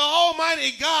come to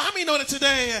Almighty God. How many know that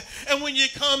today? And when you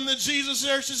come to Jesus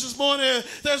churches this morning,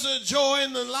 there's a joy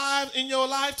in your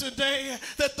life today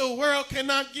that the world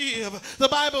cannot give. The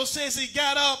Bible says he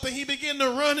got up and he began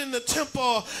to run in the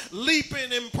temple,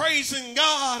 leaping and praising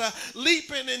God,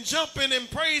 leaping and jumping and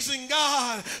praising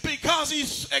God, because he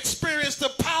experienced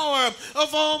the power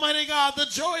of Almighty God, the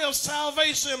joy of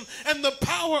salvation and the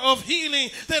power of healing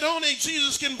that only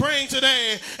Jesus can bring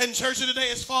today. And church today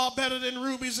is far better than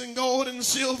rubies and gold and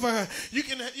silver. You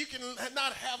can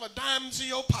not have a dime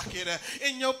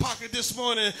in your pocket this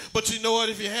morning, but you know what?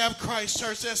 If you have Christ,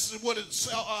 church, that's what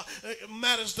it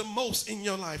matters the most in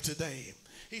your life today.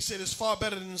 He said it's far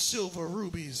better than silver,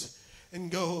 rubies,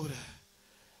 and gold.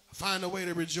 Find a way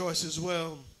to rejoice as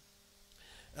well.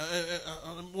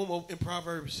 One more in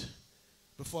Proverbs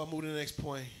before I move to the next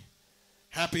point.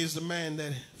 Happy is the man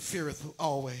that feareth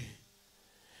always.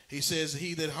 He says,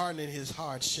 he that hardeneth his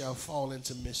heart shall fall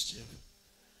into mischief.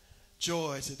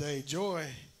 Joy today. Joy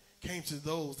came to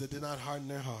those that did not harden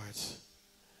their hearts.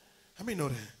 How many know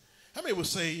that? How many would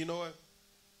say, you know what?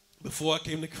 Before I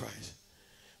came to Christ,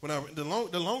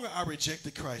 the longer I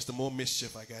rejected Christ, the more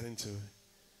mischief I got into it.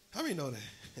 How many know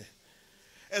that?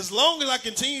 As long as I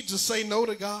continued to say no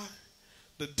to God,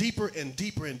 the deeper and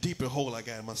deeper and deeper hole I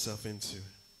got myself into.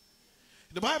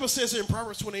 The Bible says in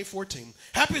Proverbs 28:14,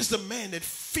 happy is the man that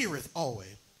feareth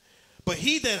always, but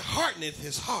he that hardeneth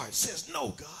his heart says, no,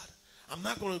 God. I'm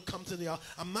not going to come to the altar.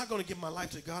 I'm not going to give my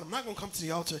life to God. I'm not going to come to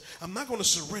the altar. I'm not going to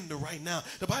surrender right now.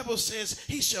 The Bible says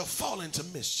he shall fall into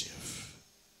mischief.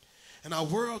 And our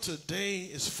world today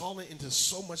is falling into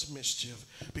so much mischief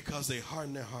because they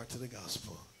harden their heart to the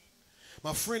gospel.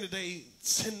 My friend today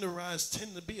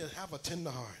have a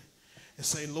tender heart and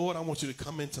say, Lord, I want you to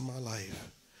come into my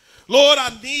life. Lord,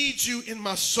 I need you in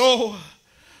my soul.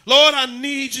 Lord, I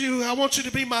need you. I want you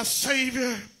to be my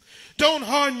Savior. Don't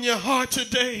harden your heart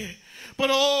today. But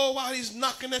while he's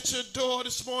knocking at your door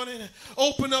this morning,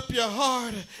 open up your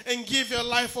heart and give your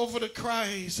life over to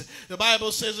Christ. The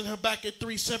Bible says in Habakkuk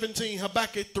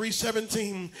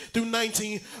 3:17 through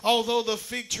 19, although the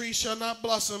fig tree shall not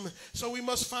blossom, so we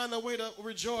must find a way to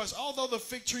rejoice. Although the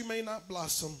fig tree may not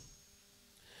blossom,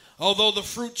 although the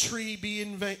fruit tree be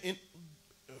in vain,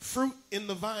 fruit in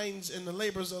the vines and the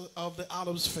labors of the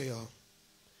olives fail.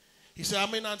 He said,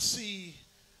 I may not see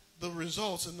the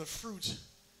results and the fruit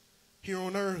here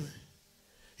on earth.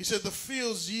 He said, the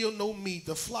fields yield no meat.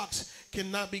 The flocks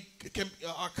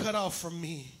are cut off from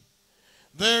me.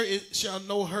 There shall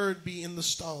no herd be in the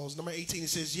stalls. Number 18, he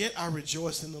says, yet I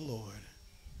rejoice in the Lord.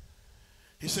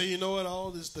 He said, you know what?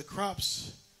 All this, the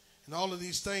crops and all of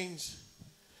these things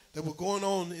that were going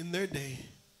on in their day.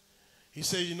 He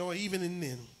said, you know what? Even in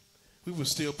them, we would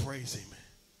still praise him.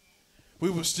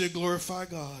 We would still glorify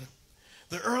God.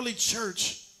 The early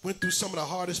church went through some of the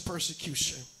hardest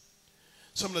persecution.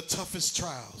 Some of the toughest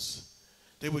trials.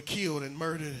 They were killed and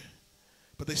murdered,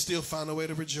 but they still found a way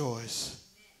to rejoice.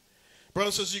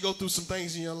 Brothers and sisters, you go through some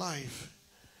things in your life,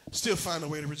 still find a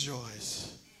way to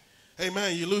rejoice.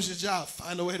 Amen. You lose your job,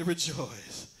 find a way to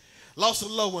rejoice. Lost a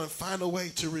loved one, find a way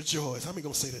to rejoice. How many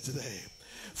going to say that today?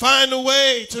 Find a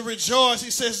way to rejoice. He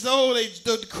says, though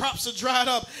the crops are dried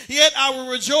up, yet I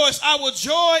will rejoice. I will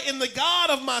joy in the God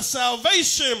of my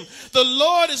salvation. The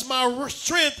Lord is my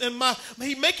strength, and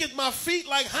he maketh my feet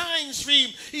like hinds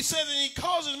feet. He says, and he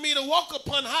causes me to walk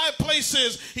upon high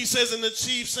places. He says, in the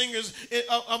chief singers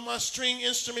of my string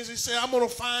instruments, he said, I'm going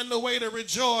to find a way to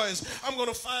rejoice. I'm going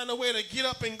to find a way to get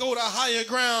up and go to higher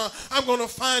ground. I'm going to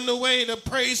find a way to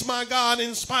praise my God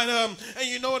in spite of him. And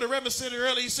you know what the Reverend said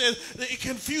earlier? He said, it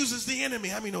confuses the enemy.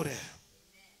 How many know that?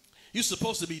 You're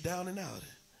supposed to be down and out,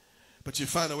 but you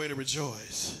find a way to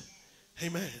rejoice.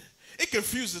 Amen. It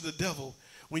confuses the devil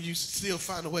when you still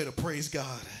find a way to praise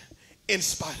God in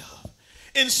spite of.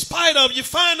 In spite of, you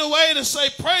find a way to say,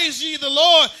 praise ye the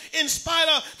Lord in spite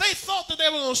of. They thought that they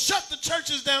were going to shut the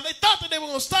churches down. They thought that they were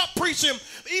going to stop preaching.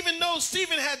 Even though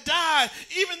Stephen had died,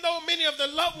 even though many of their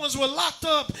loved ones were locked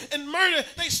up and murdered,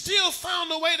 they still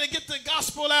found a way to get the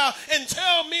gospel out and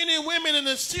tell men and women and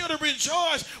still to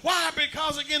rejoice. Why?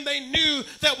 Because, again, they knew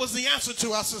that was the answer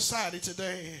to our society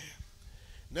today.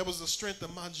 And that was the strength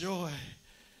of my joy,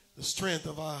 the strength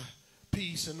of our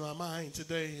peace in my mind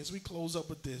today as we close up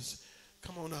with this.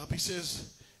 Come on up. He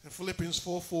says in Philippians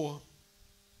 4:4,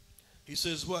 he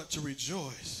says what? To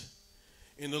rejoice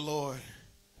in the Lord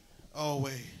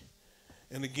always.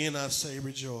 And again I say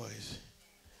rejoice.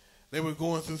 They were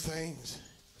going through things.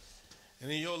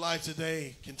 And in your life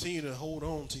today, continue to hold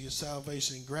on to your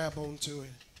salvation. Grab onto it.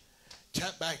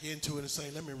 tap back into it and say,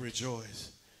 let me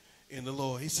rejoice in the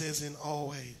Lord. He says, in all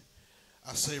ways,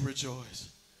 I say rejoice.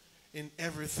 In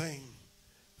everything,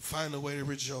 find a way to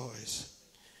rejoice.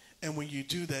 And when you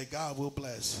do that, God will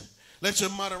bless. Let your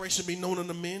moderation be known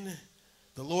unto men.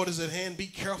 The Lord is at hand. Be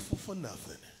careful for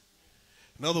nothing.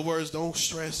 In other words, don't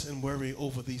stress and worry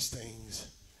over these things.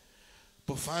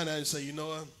 But find out and say, you know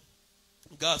what?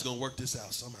 God's going to work this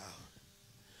out somehow.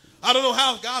 I don't know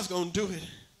how God's going to do it,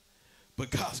 but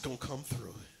God's going to come through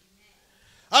it.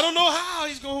 I don't know how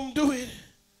he's going to do it,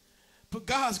 but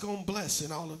God's going to bless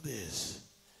in all of this.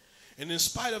 And in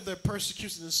spite of their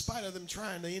persecution, in spite of them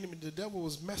trying, the enemy, the devil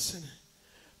was messing,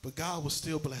 but God was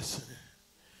still blessing.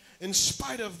 In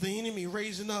spite of the enemy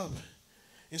raising up,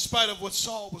 in spite of what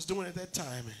Saul was doing at that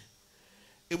time,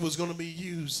 it was going to be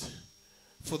used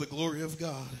for the glory of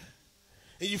God.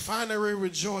 And you find that we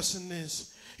rejoice in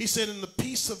this. He said, in the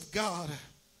peace of God,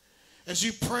 as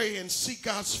you pray and seek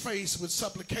God's face with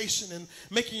supplication and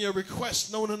making your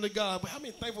requests known unto God. But how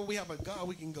many thankful we have a God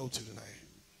we can go to tonight?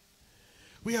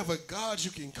 We have a God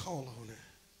you can call on.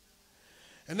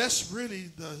 And that's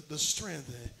really the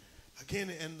strength,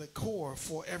 again, and the core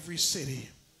for every city.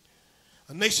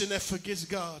 A nation that forgets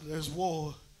God, there's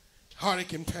war,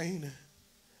 heartache, and pain.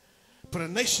 But a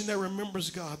nation that remembers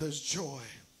God, there's joy.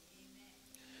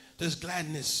 There's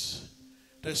gladness.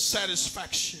 There's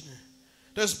satisfaction.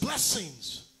 There's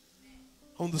blessings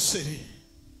on the city.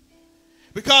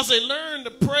 Because they learn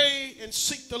to pray and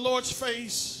seek the Lord's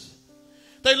face.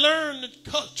 They learn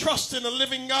to trust in the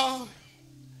living God.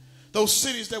 Those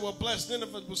cities that were blessed,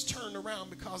 Nineveh was turned around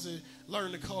because they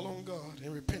learned to call on God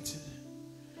and repented.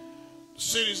 The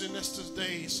cities in Esther's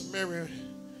day, Samaria,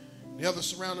 the other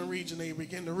surrounding region, they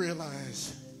began to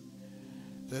realize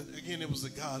that, again, it was the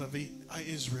God of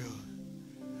Israel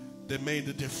that made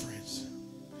the difference.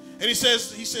 And he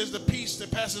says, the peace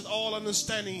that passes all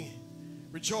understanding,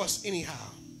 rejoice anyhow.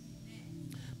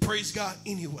 Praise God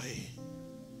anyway.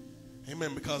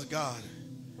 Amen, because God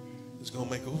is going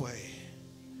to make a way.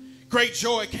 Great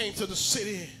joy came to the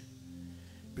city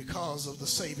because of the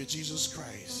Savior, Jesus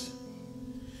Christ.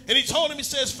 And he told him, he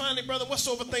says, finally, brother,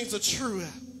 whatsoever things are true,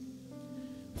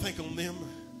 think on them.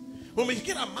 When we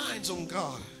get our minds on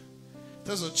God,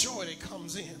 there's a joy that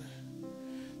comes in.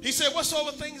 He said,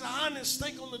 whatsoever things are honest,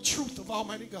 think on the truth of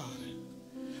Almighty God.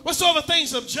 Whatsoever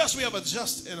things are just, we have a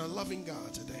just and a loving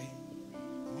God today.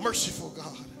 A merciful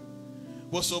God.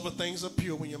 Whatsoever things are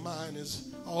pure, when your mind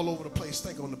is all over the place,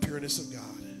 think on the pureness of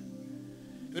God.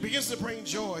 And it begins to bring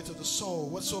joy to the soul.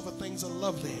 Whatsoever things are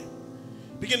lovely,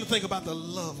 begin to think about the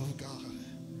love of God.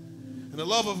 And the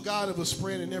love of God that was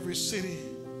spread in every city.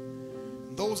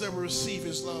 And those that will receive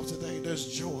his love today, there's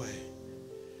joy.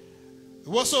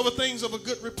 And whatsoever things of a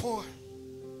good report,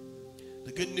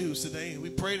 the good news today, we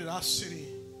pray that our city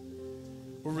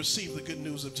will receive the good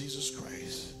news of Jesus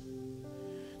Christ.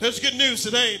 There's good news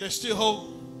today. There's still hope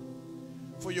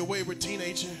for your wayward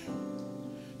teenager.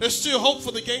 There's still hope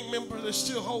for the gang member. There's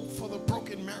still hope for the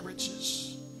broken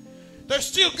marriages. There's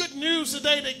still good news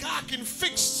today that God can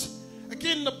fix,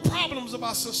 again, the problems of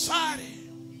our society.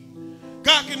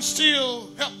 God can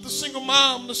still help the single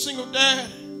mom, the single dad.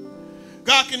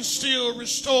 God can still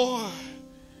restore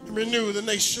and renew the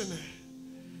nation.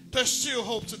 There's still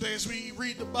hope today as we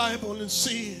read the Bible and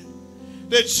see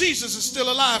that Jesus is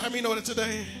still alive. How many know that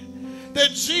today? That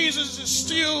Jesus is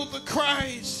still the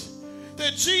Christ.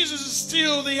 That Jesus is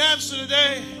still the answer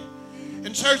today.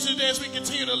 In church today, as we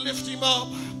continue to lift him up,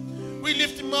 we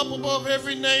lift him up above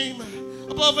every name,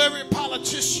 above every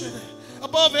politician,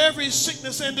 above every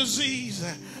sickness and disease.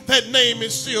 That name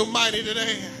is still mighty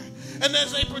today. And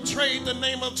as they portrayed the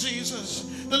name of Jesus,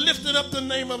 they lifted up the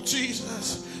name of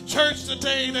Jesus. Church,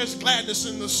 today there's gladness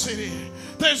in the city.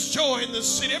 There's joy in the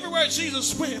city. Everywhere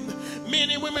Jesus went, men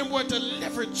and women were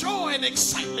delivered. Joy and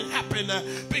excitement happened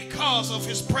because of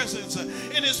his presence.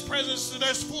 In his presence,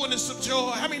 there's fullness of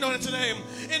joy. How many know that today?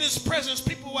 In his presence,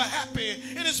 people were happy.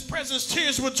 In his presence,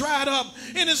 tears were dried up.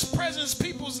 In his presence,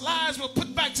 people's lives were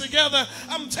put back together.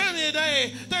 I'm telling you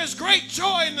today, there's great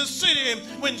joy in the city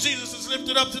when Jesus is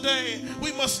lifted up today.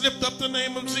 We must lift up the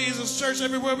name of Jesus. Church,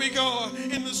 everywhere we go,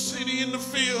 in the city, in the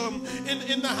field,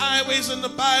 in the highways and the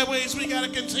byways, we got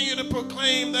to continue to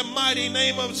proclaim the mighty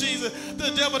name of Jesus.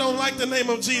 The devil don't like the name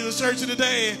of Jesus, church,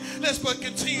 today. Let's but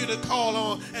continue to call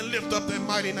on and lift up that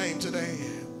mighty name today.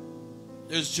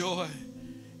 There's joy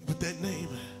with that name.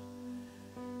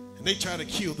 And they try to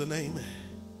kill the name,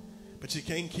 but you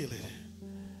can't kill it.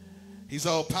 He's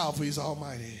all powerful, he's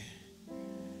almighty.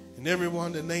 And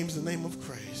everyone that names the name of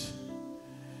Christ,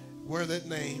 wear that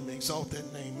name, exalt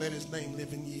that name, let his name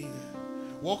live in you.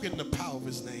 Walk in the power of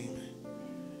his name.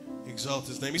 Exalt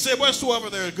his name. He said, whatsoever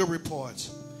there are good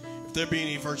reports, if there be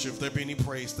any virtue, if there be any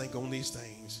praise, think on these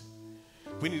things.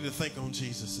 We need to think on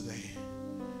Jesus today.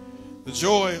 The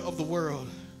joy of the world.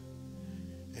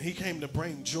 And he came to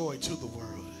bring joy to the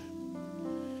world.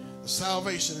 The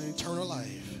salvation and eternal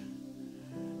life.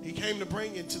 He came to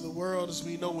bring it to the world, as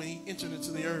we know when he entered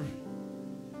into the earth.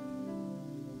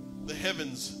 The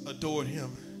heavens adored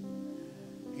him.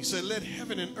 He said, let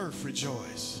heaven and earth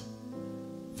rejoice,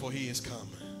 for he is come.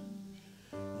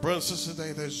 Brothers and sisters,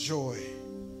 today there's joy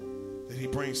that he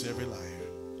brings to every life.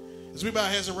 As we bow our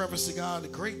heads in reverence to God, the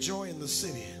great joy in the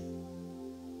city.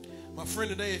 My friend,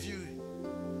 today, if you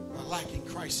are lacking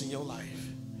Christ in your life,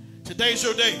 today's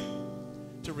your day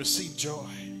to receive joy.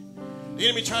 The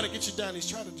enemy tried to get you down. He's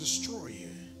trying to destroy you,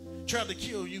 trying to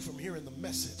kill you from hearing the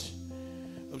message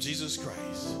of Jesus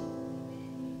Christ.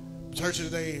 Church,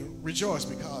 today, rejoice,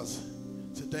 because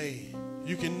today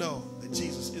you can know that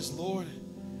Jesus is Lord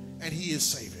and he is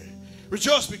Savior.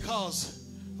 Rejoice because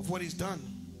of what he's done.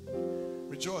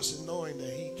 Rejoice in knowing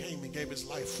that he came and gave his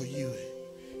life for you.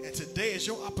 And today is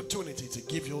your opportunity to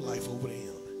give your life over to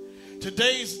him.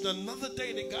 Today is another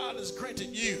day that God has granted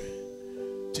you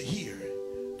to hear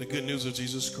the good news of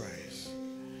Jesus Christ.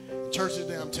 Church,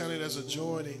 today I'm telling you, there's a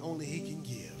joy that only he can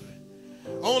give.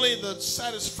 Only the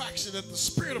satisfaction that the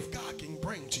Spirit of God can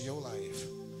bring to your life.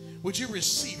 Would you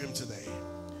receive him today?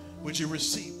 Will you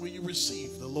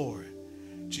receive the Lord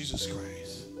Jesus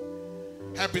Christ?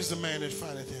 Happy is the man that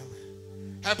findeth him.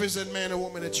 Happy is that man or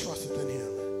woman that trusteth in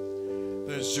him.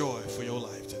 There's joy for your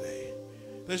life today.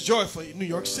 There's joy for New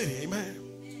York City. Amen.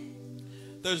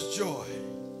 There's joy.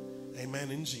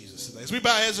 Amen, in Jesus today. As we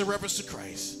bow our heads in reverence to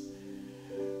Christ,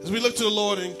 as we look to the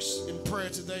Lord in prayer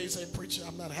today, say, preacher,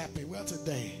 I'm not happy. Well,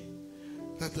 today,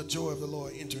 let the joy of the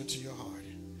Lord enter into your heart.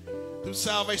 Through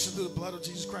salvation, through the blood of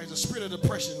Jesus Christ, the spirit of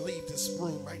depression leave this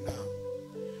room right now.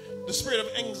 The spirit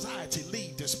of anxiety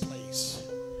leave this place.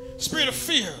 The spirit of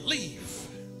fear leave.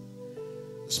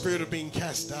 The spirit of being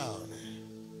cast down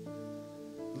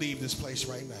leave this place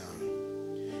right now.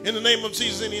 In the name of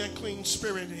Jesus, any unclean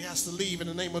spirit, he has to leave in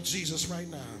the name of Jesus right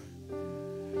now.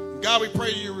 God, we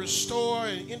pray that you restore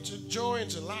and enter joy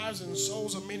into lives and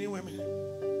souls of many women.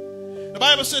 The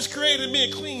Bible says, create in me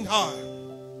a clean heart,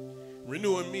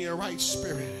 renewing me a right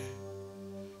spirit,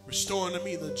 restoring to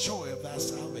me the joy of thy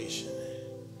salvation.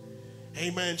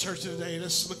 Amen, church, today,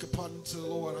 let's look upon to the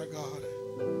Lord our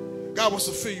God. God wants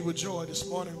to fill you with joy this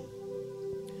morning,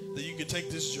 that you can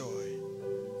take this joy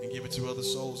and give it to other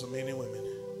souls of men and women.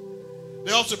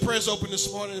 The altar prayer is open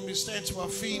this morning, and we stand to our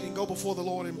feet and go before the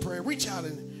Lord in prayer. Reach out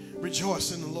and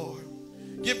rejoice in the Lord.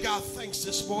 Give God thanks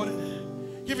this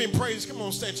morning. Give him praise. Come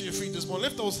on, stand to your feet this morning.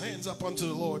 Lift those hands up unto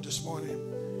the Lord this morning.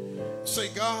 Say,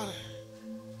 God,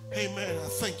 amen, I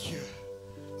thank you.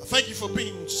 I thank you for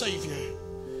being Savior.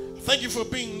 I thank you for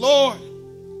being Lord.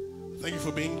 I thank you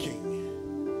for being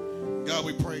King. God,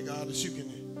 we pray, God, that you can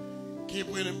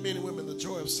give men and women the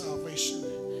joy of salvation.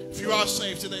 If you are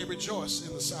saved today, rejoice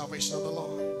in the salvation of the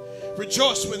Lord.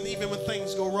 Rejoice even when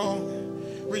things go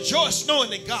wrong. Rejoice knowing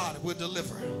that God will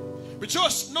deliver.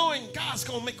 Rejoice knowing God's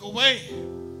going to make a way.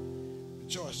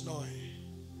 Rejoice knowing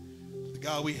that the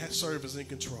God we serve is in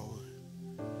control.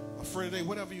 My friend, today,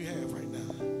 whatever you have right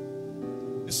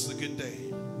now, this is a good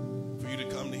day for you to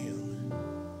come to him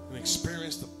and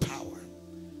experience the power,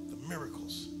 the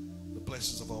miracles, the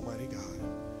blessings of Almighty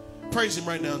God. Praise him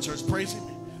right now, church. Praise him.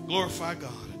 Glorify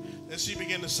God. As you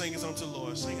begin to sing it unto the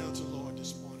Lord, sing it unto the Lord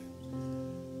this morning.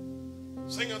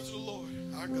 Sing unto the Lord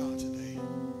our God today.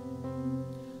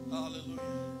 Hallelujah.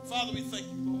 Father, we thank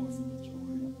you, Lord, for the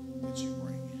joy that you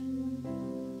bring.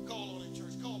 Call on it,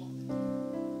 church. Call on it.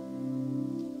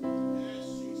 Yes,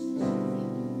 Jesus.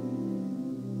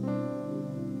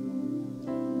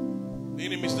 The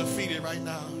enemy's defeated right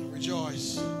now.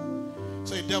 Rejoice.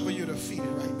 Say, devil, you're defeated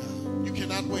right now. You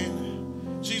cannot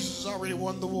win. Jesus has already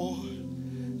won the war.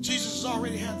 Jesus has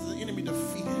already had the enemy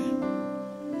defeated.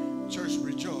 Church,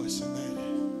 rejoice in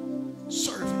that.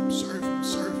 Serve him, serve him,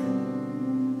 serve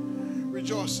him.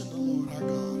 Rejoice in the Lord our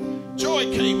God.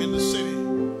 Joy came in the city.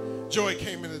 Joy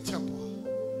came in the temple.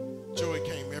 Joy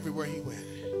came everywhere he went.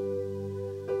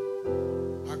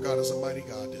 Our God is a mighty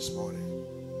God this morning.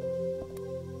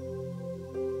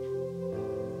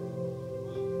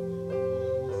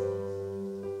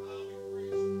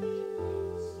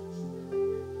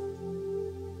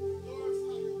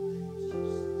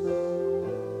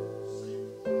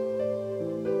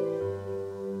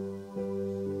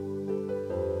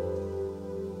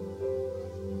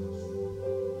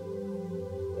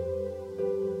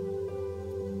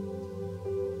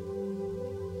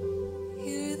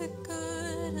 You're the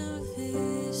God of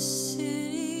this city.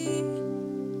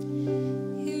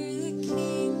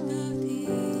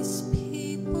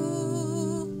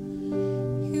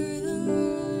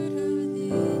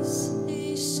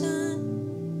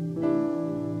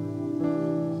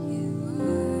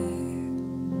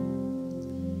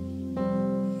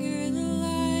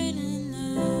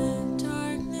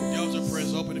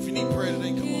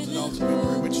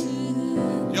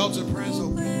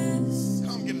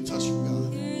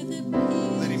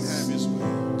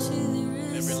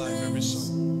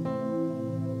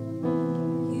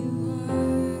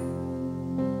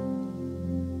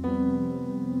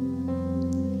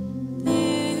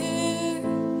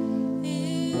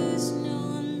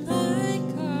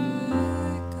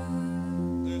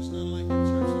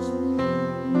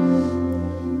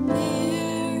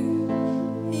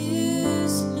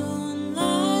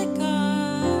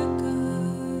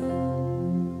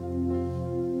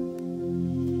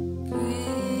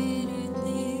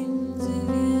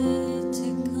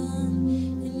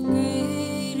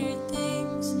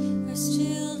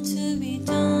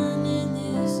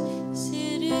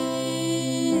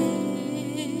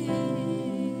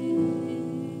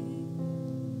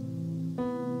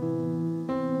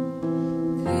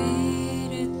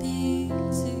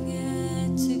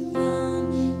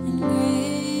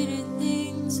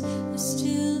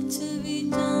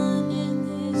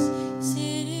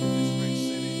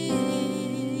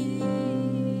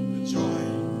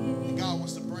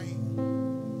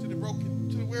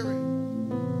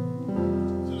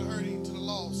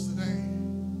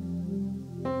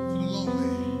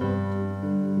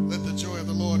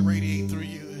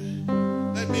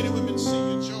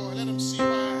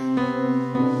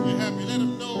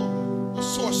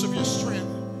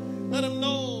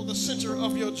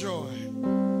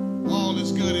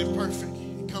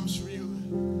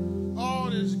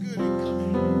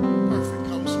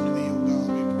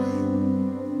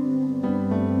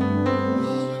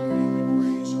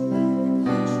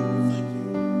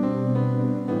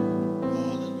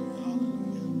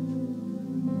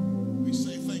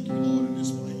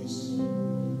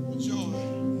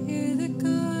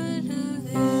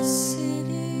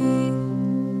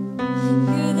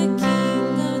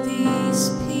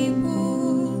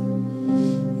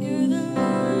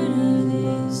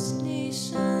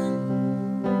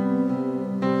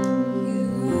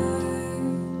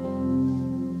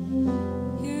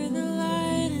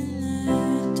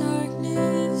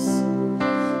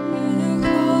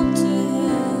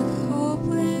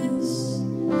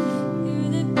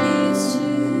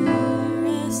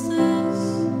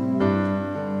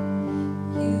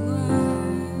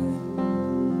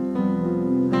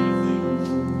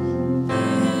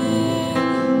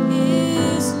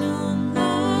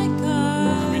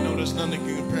 None that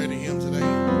can compare to him today.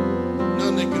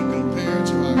 None that can compare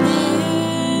to our God,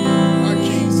 our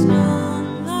King,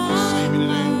 our Savior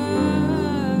today.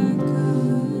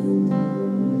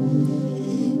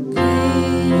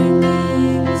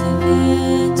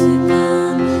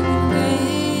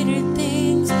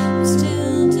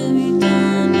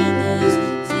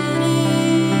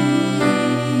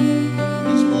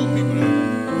 There's more people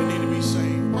that need to be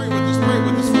saved. Pray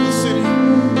with us for the city.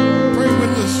 Pray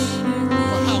with us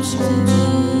for households.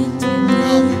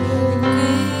 God, we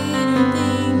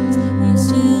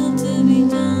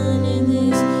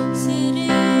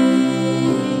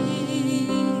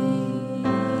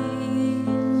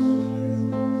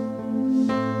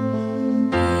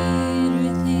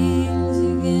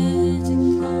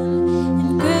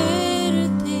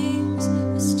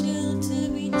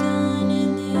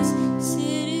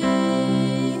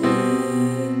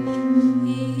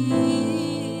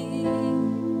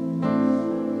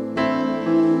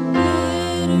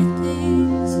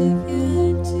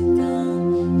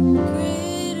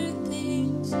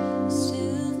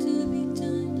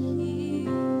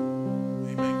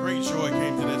Amen. Great joy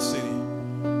came to that city.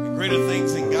 And greater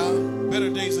things in God, better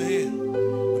days ahead.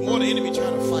 The more the enemy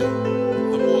tried to fight,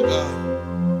 the more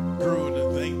God grew.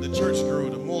 And the church grew,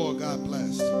 the more God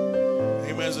blessed.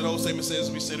 Amen. As the old statement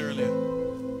says, we said earlier,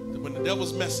 that when the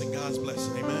devil's messing, God's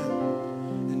blessing. Amen.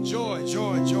 And joy,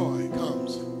 joy, joy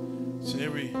comes to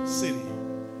every city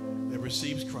that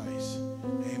receives Christ.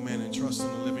 Amen. And trust in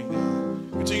the living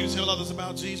God. Continue to tell others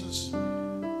about Jesus.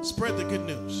 Spread the good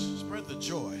news. Spread the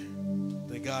joy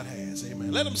that God has.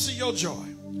 Amen. Let them see your joy.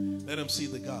 Let them see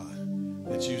the God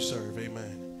that you serve.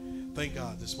 Amen. Thank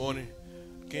God this morning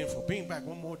again for being back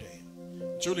one more day.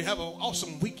 Truly have an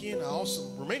awesome weekend, an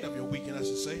awesome remainder of your weekend, I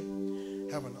should say.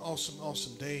 Have an awesome,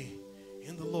 awesome day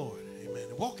in the Lord. Amen.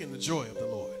 And walk in the joy of the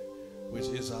Lord, which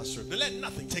is our strength. And let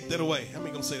nothing take that away. How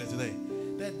many going to say that today?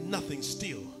 Let nothing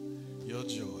steal your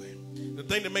joy. The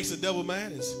thing that makes the devil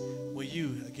mad is when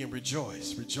you, again,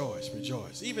 rejoice, rejoice,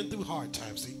 rejoice. Even through hard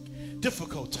times,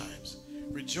 difficult times,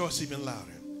 rejoice even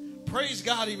louder. Praise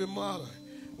God even more.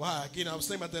 Why? Again, I was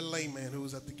thinking about that lame man who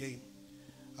was at the gate.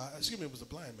 Excuse me, it was a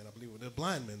blind man, I believe. The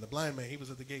blind man, he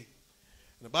was at the gate.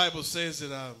 And the Bible says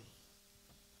that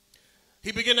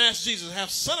he began to ask Jesus,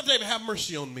 Son of David, have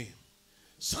mercy on me.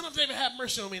 Son of David, have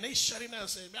mercy on me. And they shut him down and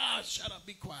said, shut up,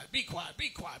 be quiet, be quiet, be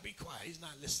quiet, be quiet. He's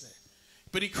not listening.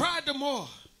 But he cried the more.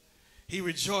 He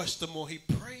rejoiced the more. He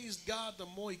praised God the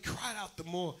more. He cried out the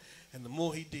more. And the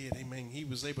more he did, amen, he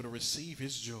was able to receive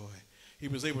his joy. He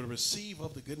was able to receive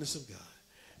of the goodness of God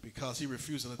because he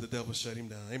refused to let the devil shut him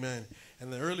down. Amen.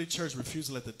 And the early church refused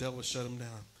to let the devil shut him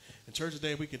down. And church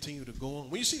today, we continue to go on.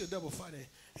 When you see the devil fighting,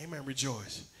 amen,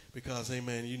 rejoice. Because,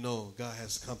 amen, you know God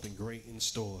has something great in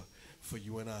store for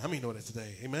you and I. How many know that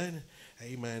today? Amen.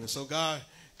 Amen. And so God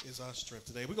is our strength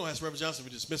today. We're going to ask Reverend Johnson to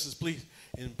dismiss us, please,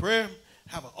 in prayer.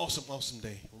 Have an awesome, awesome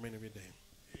day. Remainder of your day.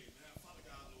 Amen. Father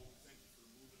God, Lord, we thank you for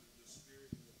moving in your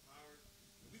spirit and your power.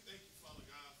 And we thank you, Father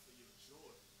God, for your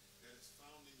joy that is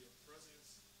found in your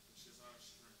presence, which is our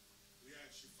strength. We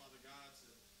ask you, Father God, to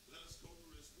let us go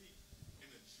through this week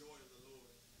in the joy of the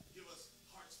Lord. Give us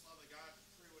hearts, Father God, to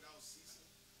pray without ceasing.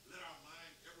 Let our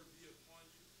mind ever be upon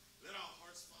you. Let our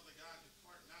hearts, Father God,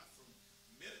 depart not from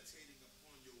meditating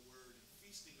upon your word and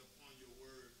feasting upon your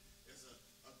word as a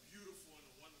beautiful and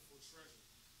a wonderful treasure.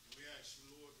 And we ask you,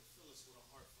 Lord, to fill us with a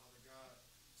heart, Father God,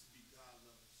 to be God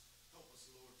lovers. Help us,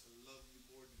 Lord, to love you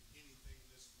more than anything in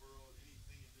this world,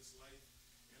 anything in this life.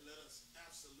 And let us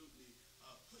absolutely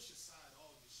push aside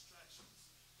all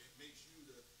distractions and make you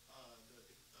the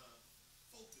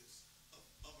focus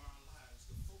of our lives,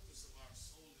 the focus of our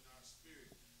soul and our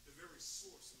spirit, the very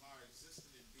source of our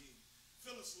existence and being.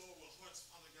 Fill us, Lord, with hearts,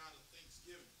 Father God, of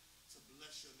thanksgiving to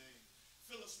bless your name.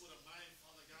 Fill us with a mind,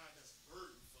 Father God, that's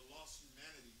burdened for lost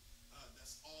humanity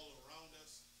that's all around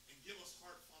us. And give us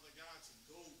heart, Father God, to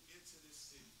go into this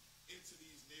city, into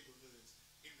these neighborhoods,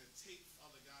 and to take,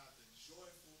 Father God, the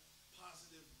joyful,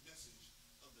 positive message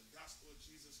of the gospel of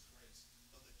Jesus Christ,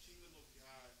 of the kingdom of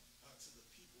God to the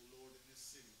people, Lord, in this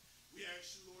city. We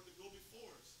ask you, Lord, to go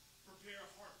before us, prepare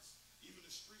hearts, even the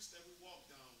streets that we walk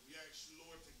down. We ask you,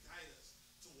 Lord, to guide us,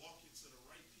 to walk into the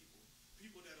right people,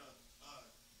 people that are